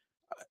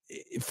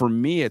 For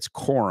me, it's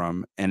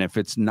Corum, and if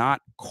it's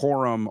not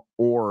Corum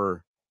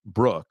or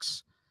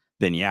Brooks,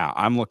 then yeah,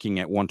 I'm looking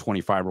at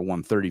 125 or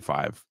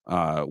 135.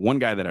 One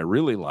guy that I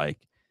really like,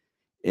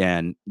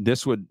 and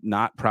this would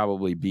not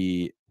probably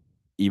be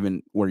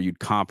even where you'd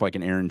comp like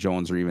an Aaron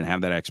Jones or even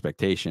have that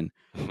expectation.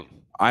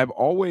 I've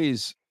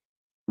always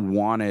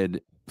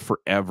wanted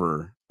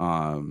forever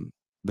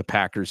the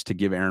Packers to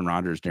give Aaron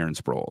Rodgers Darren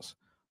Sproles.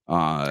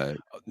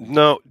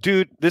 No,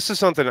 dude, this is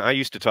something I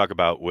used to talk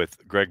about with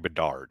Greg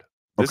Bedard.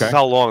 This is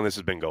how long this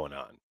has been going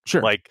on.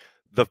 Sure. Like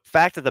the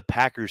fact that the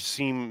Packers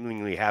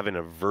seemingly have an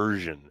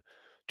aversion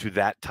to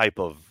that type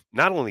of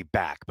not only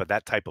back, but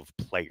that type of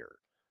player.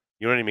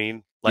 You know what I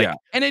mean? Like, yeah.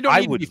 And they don't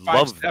need to be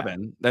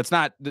 5'7".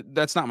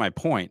 That's not my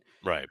point.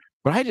 Right.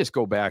 But I just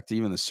go back to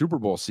even the Super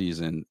Bowl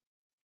season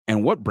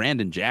and what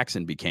Brandon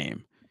Jackson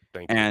became.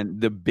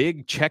 And the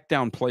big check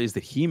down plays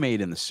that he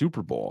made in the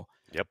Super Bowl.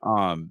 Yep.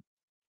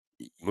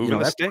 Moving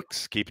the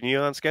sticks, keeping you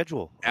on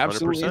schedule. 100%.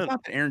 Absolutely. It's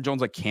not that Aaron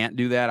Jones can't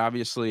do that.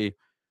 Obviously,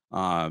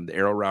 the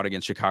arrow route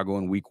against Chicago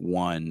in week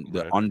 1,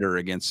 the under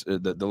against the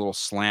little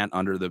slant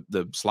under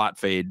the slot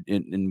fade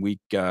in week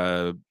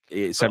 7.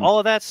 All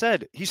of that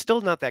said, he's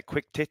still not that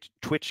quick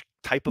twitch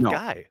type of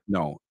guy.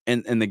 No.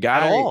 And the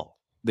guy at all.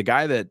 The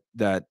guy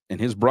that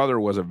and his brother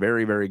was a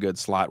very, very good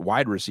slot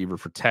wide receiver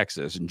for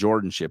Texas, and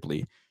Jordan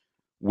Shipley.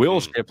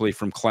 Will Shipley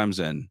from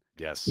Clemson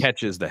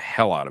catches the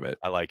hell out of it.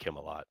 I like him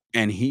a lot.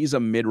 And he's a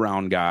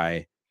mid-round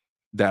guy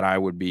that I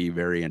would be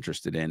very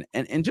interested in.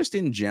 And just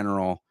in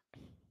general,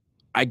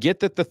 I get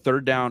that the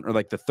 3rd down or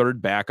like the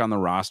 3rd back on the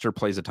roster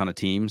plays a ton of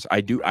teams.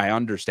 I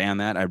understand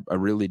that. I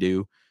really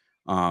do.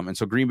 And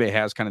so Green Bay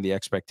has kind of the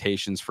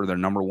expectations for their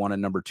number 1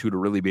 and number 2 to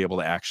really be able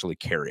to actually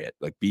carry it,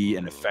 like be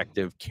an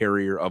effective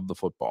carrier of the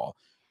football.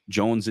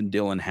 Jones and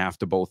Dillon have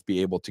to both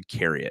be able to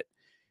carry it.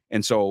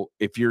 And so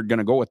if you're going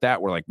to go with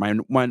that, we're like my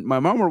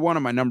number 1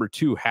 and my number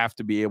 2 have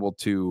to be able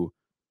to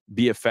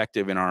be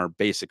effective in our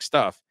basic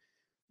stuff.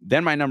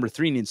 Then my number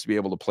 3 needs to be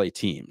able to play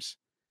teams.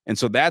 And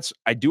so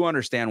I do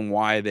understand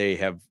why they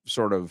have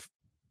sort of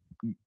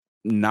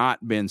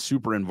not been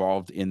super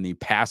involved in the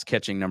pass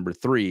catching number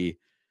 3,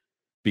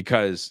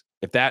 because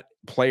if that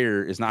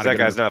player is not, that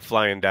guy's not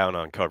flying down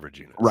on coverage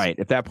units, right?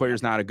 If that player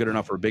is not a good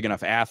enough or big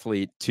enough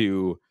athlete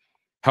to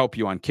help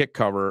you on kick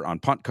cover, on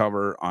punt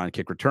cover, on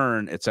kick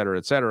return, et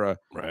cetera,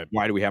 right?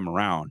 Why do we have him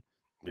around?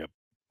 Yep.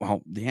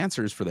 Well, the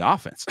answer is for the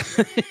offense.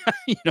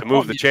 To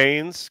move the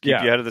chains, keep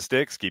you out of the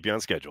sticks, keep you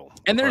on schedule.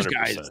 And there's 100%.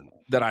 Guys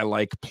that I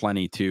like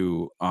plenty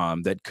too,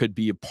 that could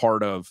be a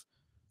part of,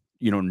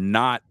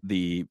 not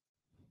the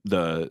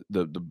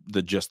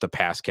just the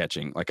pass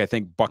catching. Like I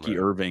think Bucky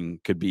Irving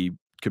could be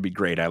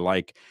great. I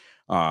like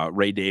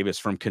Ray Davis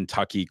from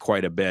Kentucky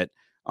quite a bit.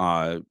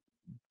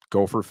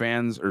 Gopher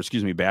fans, or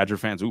excuse me, Badger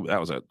fans. Ooh, that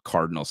was a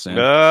cardinal sin.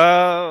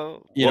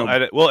 No,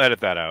 we'll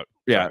edit that out.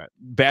 Yeah, right.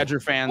 Badger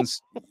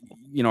fans,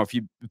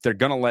 if they're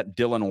gonna let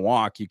Dillon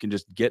walk, you can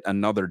just get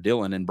another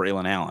Dillon and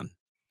Braylon Allen.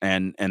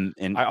 And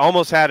I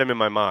almost had him in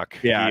my mock.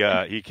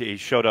 Yeah, he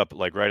showed up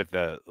like right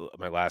at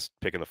my last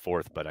pick in the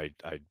 4th, but I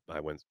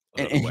went.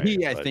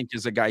 I think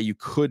is a guy you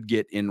could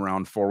get in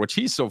round 4, which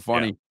he's so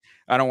funny.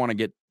 Yeah. I don't want to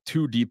get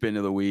too deep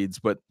into the weeds,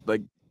 but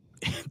like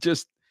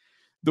just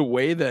the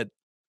way that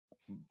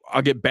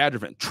I'll get Badger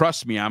fan.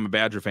 Trust me, I'm a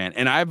Badger fan.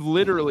 And I've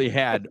literally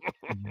had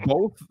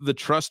both the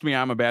trust me,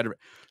 I'm a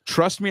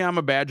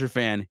Badger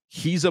fan.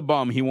 He's a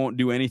bum. He won't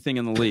do anything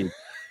in the league.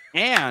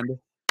 And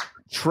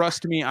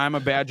trust me, I'm a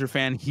Badger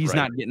fan. He's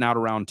not getting out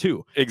of round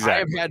 2. Exactly. I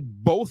have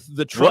had both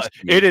the trust.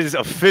 It is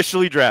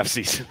officially draft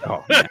season.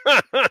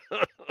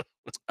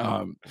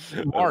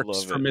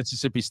 Marks from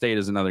Mississippi State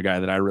is another guy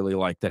that I really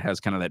like that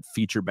has kind of that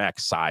feature back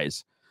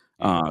size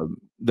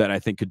that I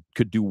think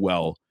could do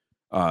well.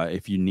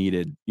 If you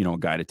needed, a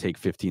guy to take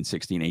 15,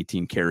 16,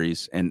 18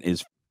 carries and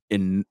is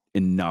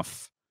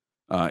enough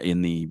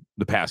in the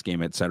pass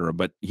game, et cetera.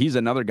 But he's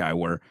another guy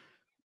where,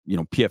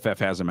 PFF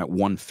has him at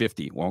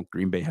 150. Well,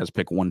 Green Bay has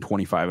picked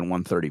 125 and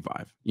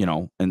 135,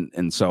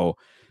 and so,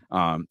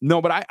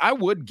 no, but I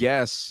would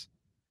guess,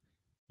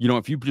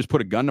 if you just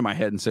put a gun to my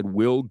head and said,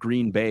 will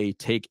Green Bay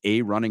take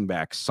a running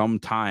back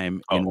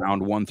sometime in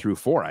round 1 through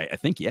 4? I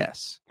think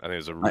yes. I think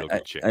there's a real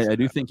good chance. I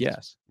do think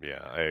yes.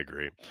 Yeah, I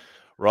agree.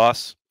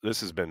 Ross,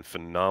 this has been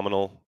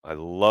phenomenal. I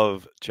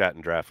love chat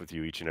and draft with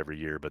you each and every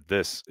year, but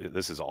this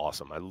is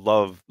awesome. I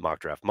love Mock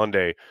Draft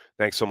Monday.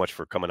 Thanks so much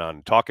for coming on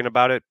and talking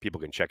about it. People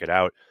can check it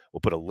out.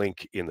 We'll put a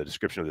link in the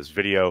description of this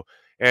video.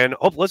 And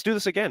let's do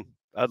this again.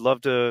 I'd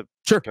love to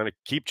kind of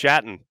keep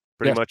chatting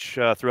pretty much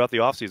throughout the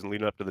offseason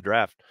leading up to the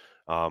draft.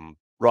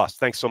 Ross,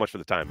 thanks so much for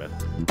the time, man.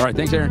 All right.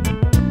 Thanks, Aaron.